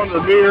it's in front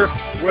of the mirror,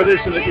 whether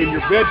it's in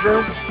your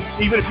bedroom,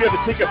 even if you have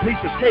to take a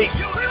piece of cake.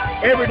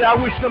 Every day, I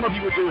wish some of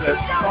you would do that.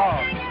 Oh,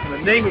 in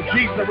the name of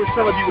Jesus, I wish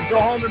some of you would go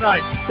home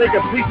tonight, take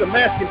a piece of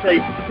masking tape,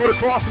 put it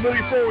across the middle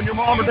of your floor. When your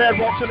mom or dad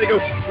walks in, they go,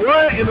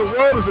 what in the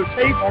world is there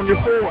tape on your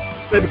floor?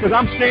 Say, because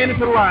I'm standing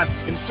to the line,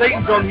 and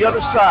Satan's on the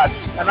other side,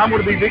 and I'm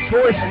going to be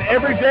victorious. And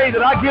every day that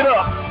I get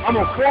up, I'm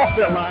going to cross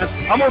that line.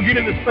 I'm going to get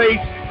in his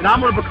face, and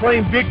I'm going to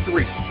proclaim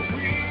victory.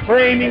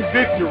 Claiming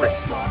victory.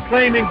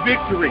 Claiming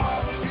victory.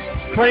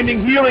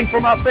 Claiming healing for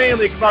my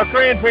family, my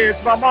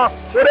grandparents, my mom,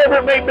 whatever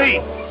it may be.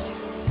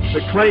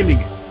 But claiming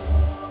it.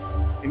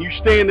 And you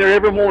stand there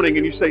every morning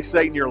and you say,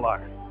 Satan, you're a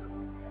liar.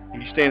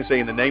 And you stand and say,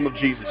 in the name of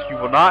Jesus, you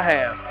will not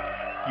have,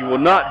 you will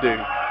not do,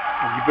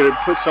 and you better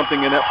put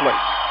something in that place.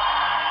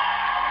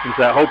 And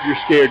say, I hope you're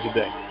scared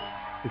today.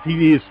 Because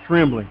he is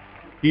trembling.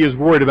 He is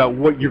worried about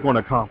what you're going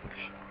to accomplish.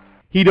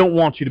 He don't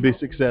want you to be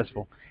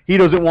successful. He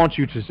doesn't want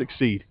you to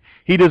succeed.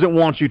 He doesn't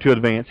want you to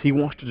advance. He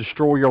wants to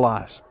destroy your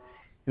lives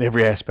in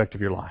every aspect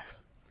of your life.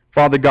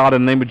 Father God,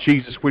 in the name of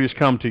Jesus, we just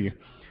come to you.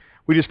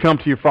 We just come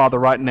to you, Father,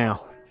 right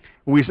now.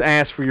 We just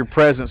ask for your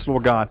presence,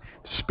 Lord God,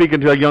 to speak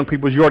into our young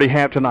people as you already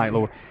have tonight,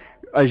 Lord.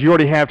 As you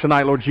already have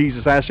tonight, Lord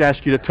Jesus, I just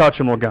ask you to touch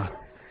them, Lord God.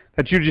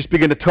 That you just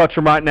begin to touch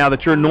them right now,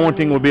 that your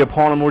anointing will be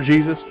upon them, Lord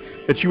Jesus.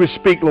 That you would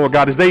speak, Lord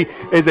God, as they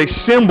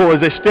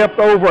stepped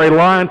over a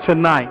line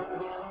tonight.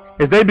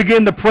 As they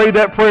began to pray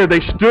that prayer,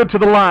 they stood to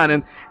the line,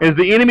 and as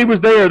the enemy was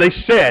there, they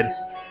said,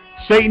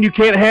 Satan, you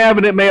can't have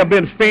it. It may have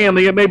been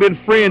family, it may have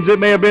been friends, it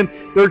may have been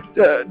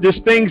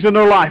just things in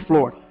their life,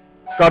 Lord.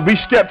 God, we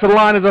step to the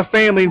line as a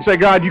family and say,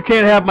 God, you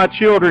can't have my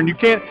children. You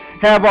can't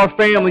have our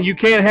family. You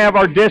can't have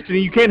our destiny.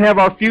 You can't have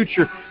our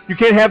future. You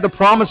can't have the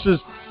promises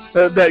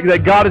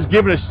that God has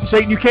given us.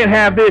 Satan, you can't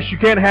have this. You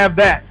can't have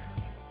that.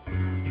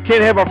 You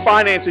can't have our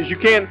finances. You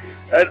can't,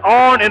 and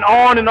on and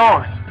on and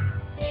on.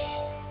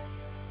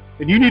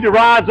 And you need to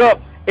rise up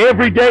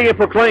every day and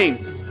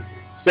proclaim,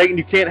 Satan,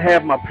 you can't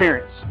have my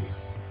parents.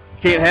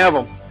 You can't have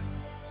them.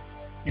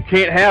 You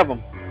can't have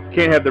them. You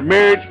can't have their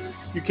marriage.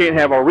 You can't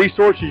have our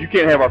resources. You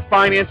can't have our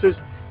finances.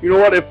 You know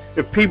what?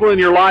 If people in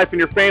your life and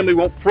your family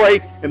won't pray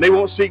and they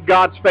won't seek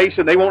God's face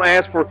and they won't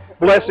ask for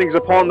blessings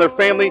upon their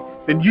family,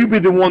 then you be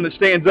the one that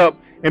stands up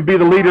and be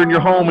the leader in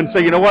your home and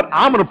say, you know what?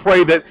 I'm going to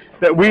pray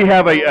that we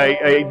have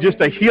just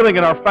a healing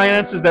in our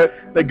finances,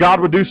 that God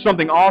would do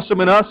something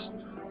awesome in us,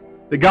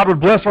 that God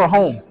would bless our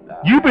home.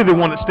 You be the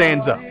one that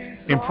stands up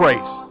and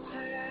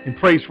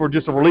prays for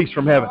just a release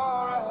from heaven.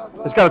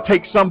 It's got to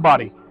take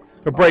somebody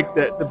to break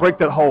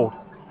that hold.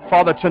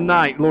 Father,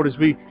 tonight, Lord, as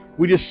we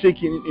just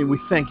seek you and we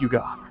thank you,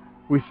 God.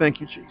 We thank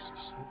you, Jesus.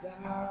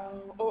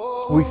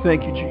 We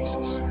thank you,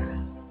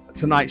 Jesus.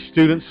 Tonight,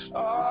 students,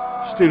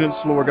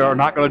 Lord God, are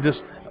not going to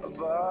just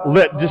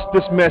let just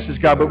this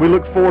message, God, but we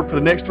look forward for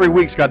the next 3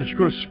 weeks, God, that you're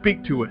going to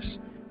speak to us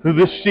through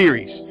this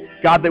series.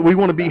 God, that we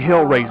want to be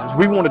hell raisers.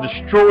 We want to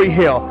destroy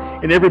hell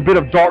and every bit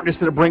of darkness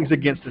that it brings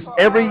against us.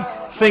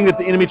 Everything that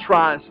the enemy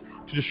tries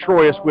to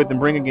destroy us with and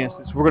bring against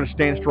us. We're going to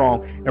stand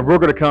strong, and we're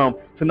going to come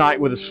tonight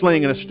with a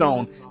sling and a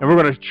stone, and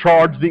we're going to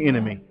charge the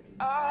enemy,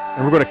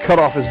 and we're going to cut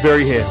off his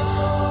very head.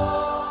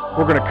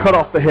 We're going to cut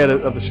off the head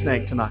of the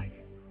snake tonight.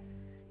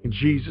 In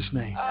Jesus'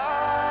 name.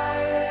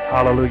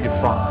 Hallelujah,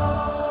 Father.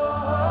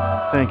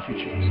 Thank you,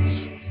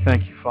 Jesus.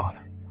 Thank you, Father.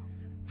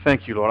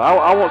 Thank you, Lord.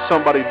 I want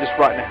somebody just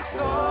right now.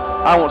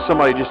 I want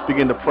somebody just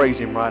begin to praise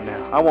him right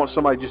now. I want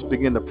somebody just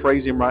begin to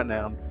praise him right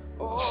now.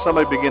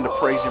 Somebody begin to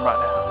praise him right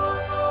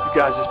now. You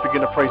guys just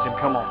begin to praise him.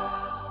 Come on.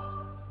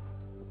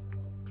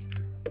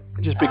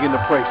 Just begin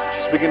to praise him.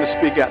 Just begin to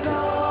speak out to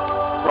him.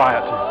 Cry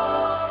out to him.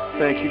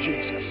 Thank you,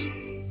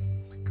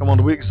 Jesus. Come on,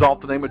 do we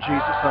exalt the name of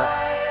Jesus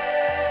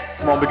tonight?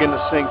 Come on, begin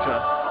to sing to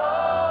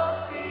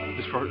him.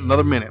 Just for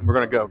another minute. We're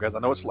going to go, guys. I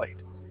know it's late.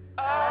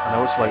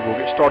 We'll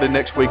get started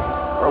next week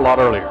or a lot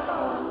earlier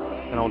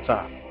and on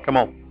time. Come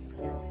on.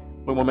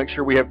 We want to make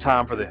sure we have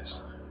time for this.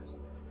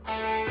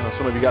 I know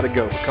some of you got to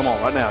go. But come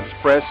on, right now.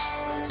 Just press.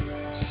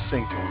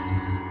 Sing to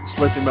him. Just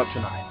lift him up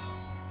tonight.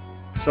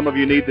 Some of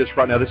you need this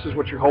right now. This is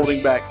what you're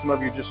holding back. Some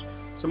of you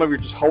are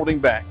just holding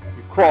back.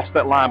 You've crossed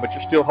that line, but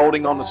you're still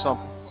holding on to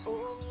something.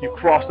 You've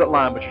crossed that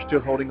line, but you're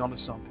still holding on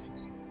to something.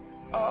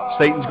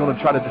 Satan's going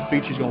to try to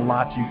defeat you. He's going to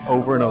lie to you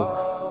over and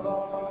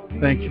over.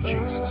 Thank you,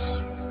 Jesus.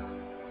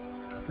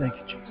 Thank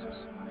you, Jesus.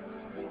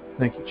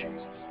 Thank you,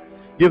 Jesus.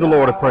 Give the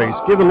Lord a praise.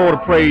 Give the Lord a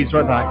praise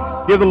right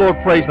now. Give the Lord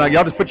praise now.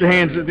 Y'all just put your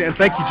hands in and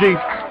thank you,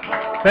 Jesus.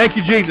 Thank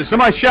you, Jesus.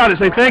 Somebody shout it.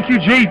 Say, thank you,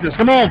 Jesus.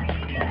 Come on.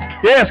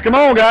 Yes, come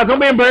on, guys. Don't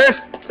be embarrassed.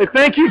 Say,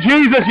 thank you,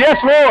 Jesus. Yes,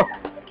 Lord.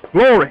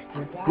 Glory.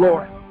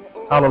 Glory.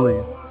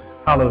 Hallelujah.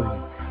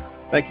 Hallelujah.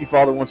 Thank you,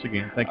 Father, once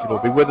again. Thank you,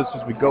 Lord. Be with us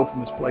as we go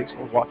from this place.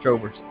 Lord, watch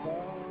over us.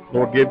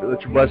 Lord,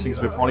 let your blessings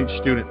be upon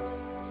each student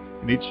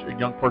and each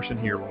young person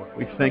here, Lord.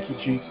 We thank you,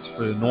 Jesus,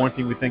 for the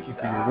anointing. We thank you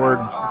for your word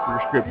and for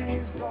your scripture.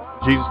 In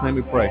Jesus' name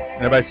we pray.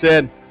 And everybody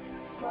said,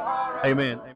 amen.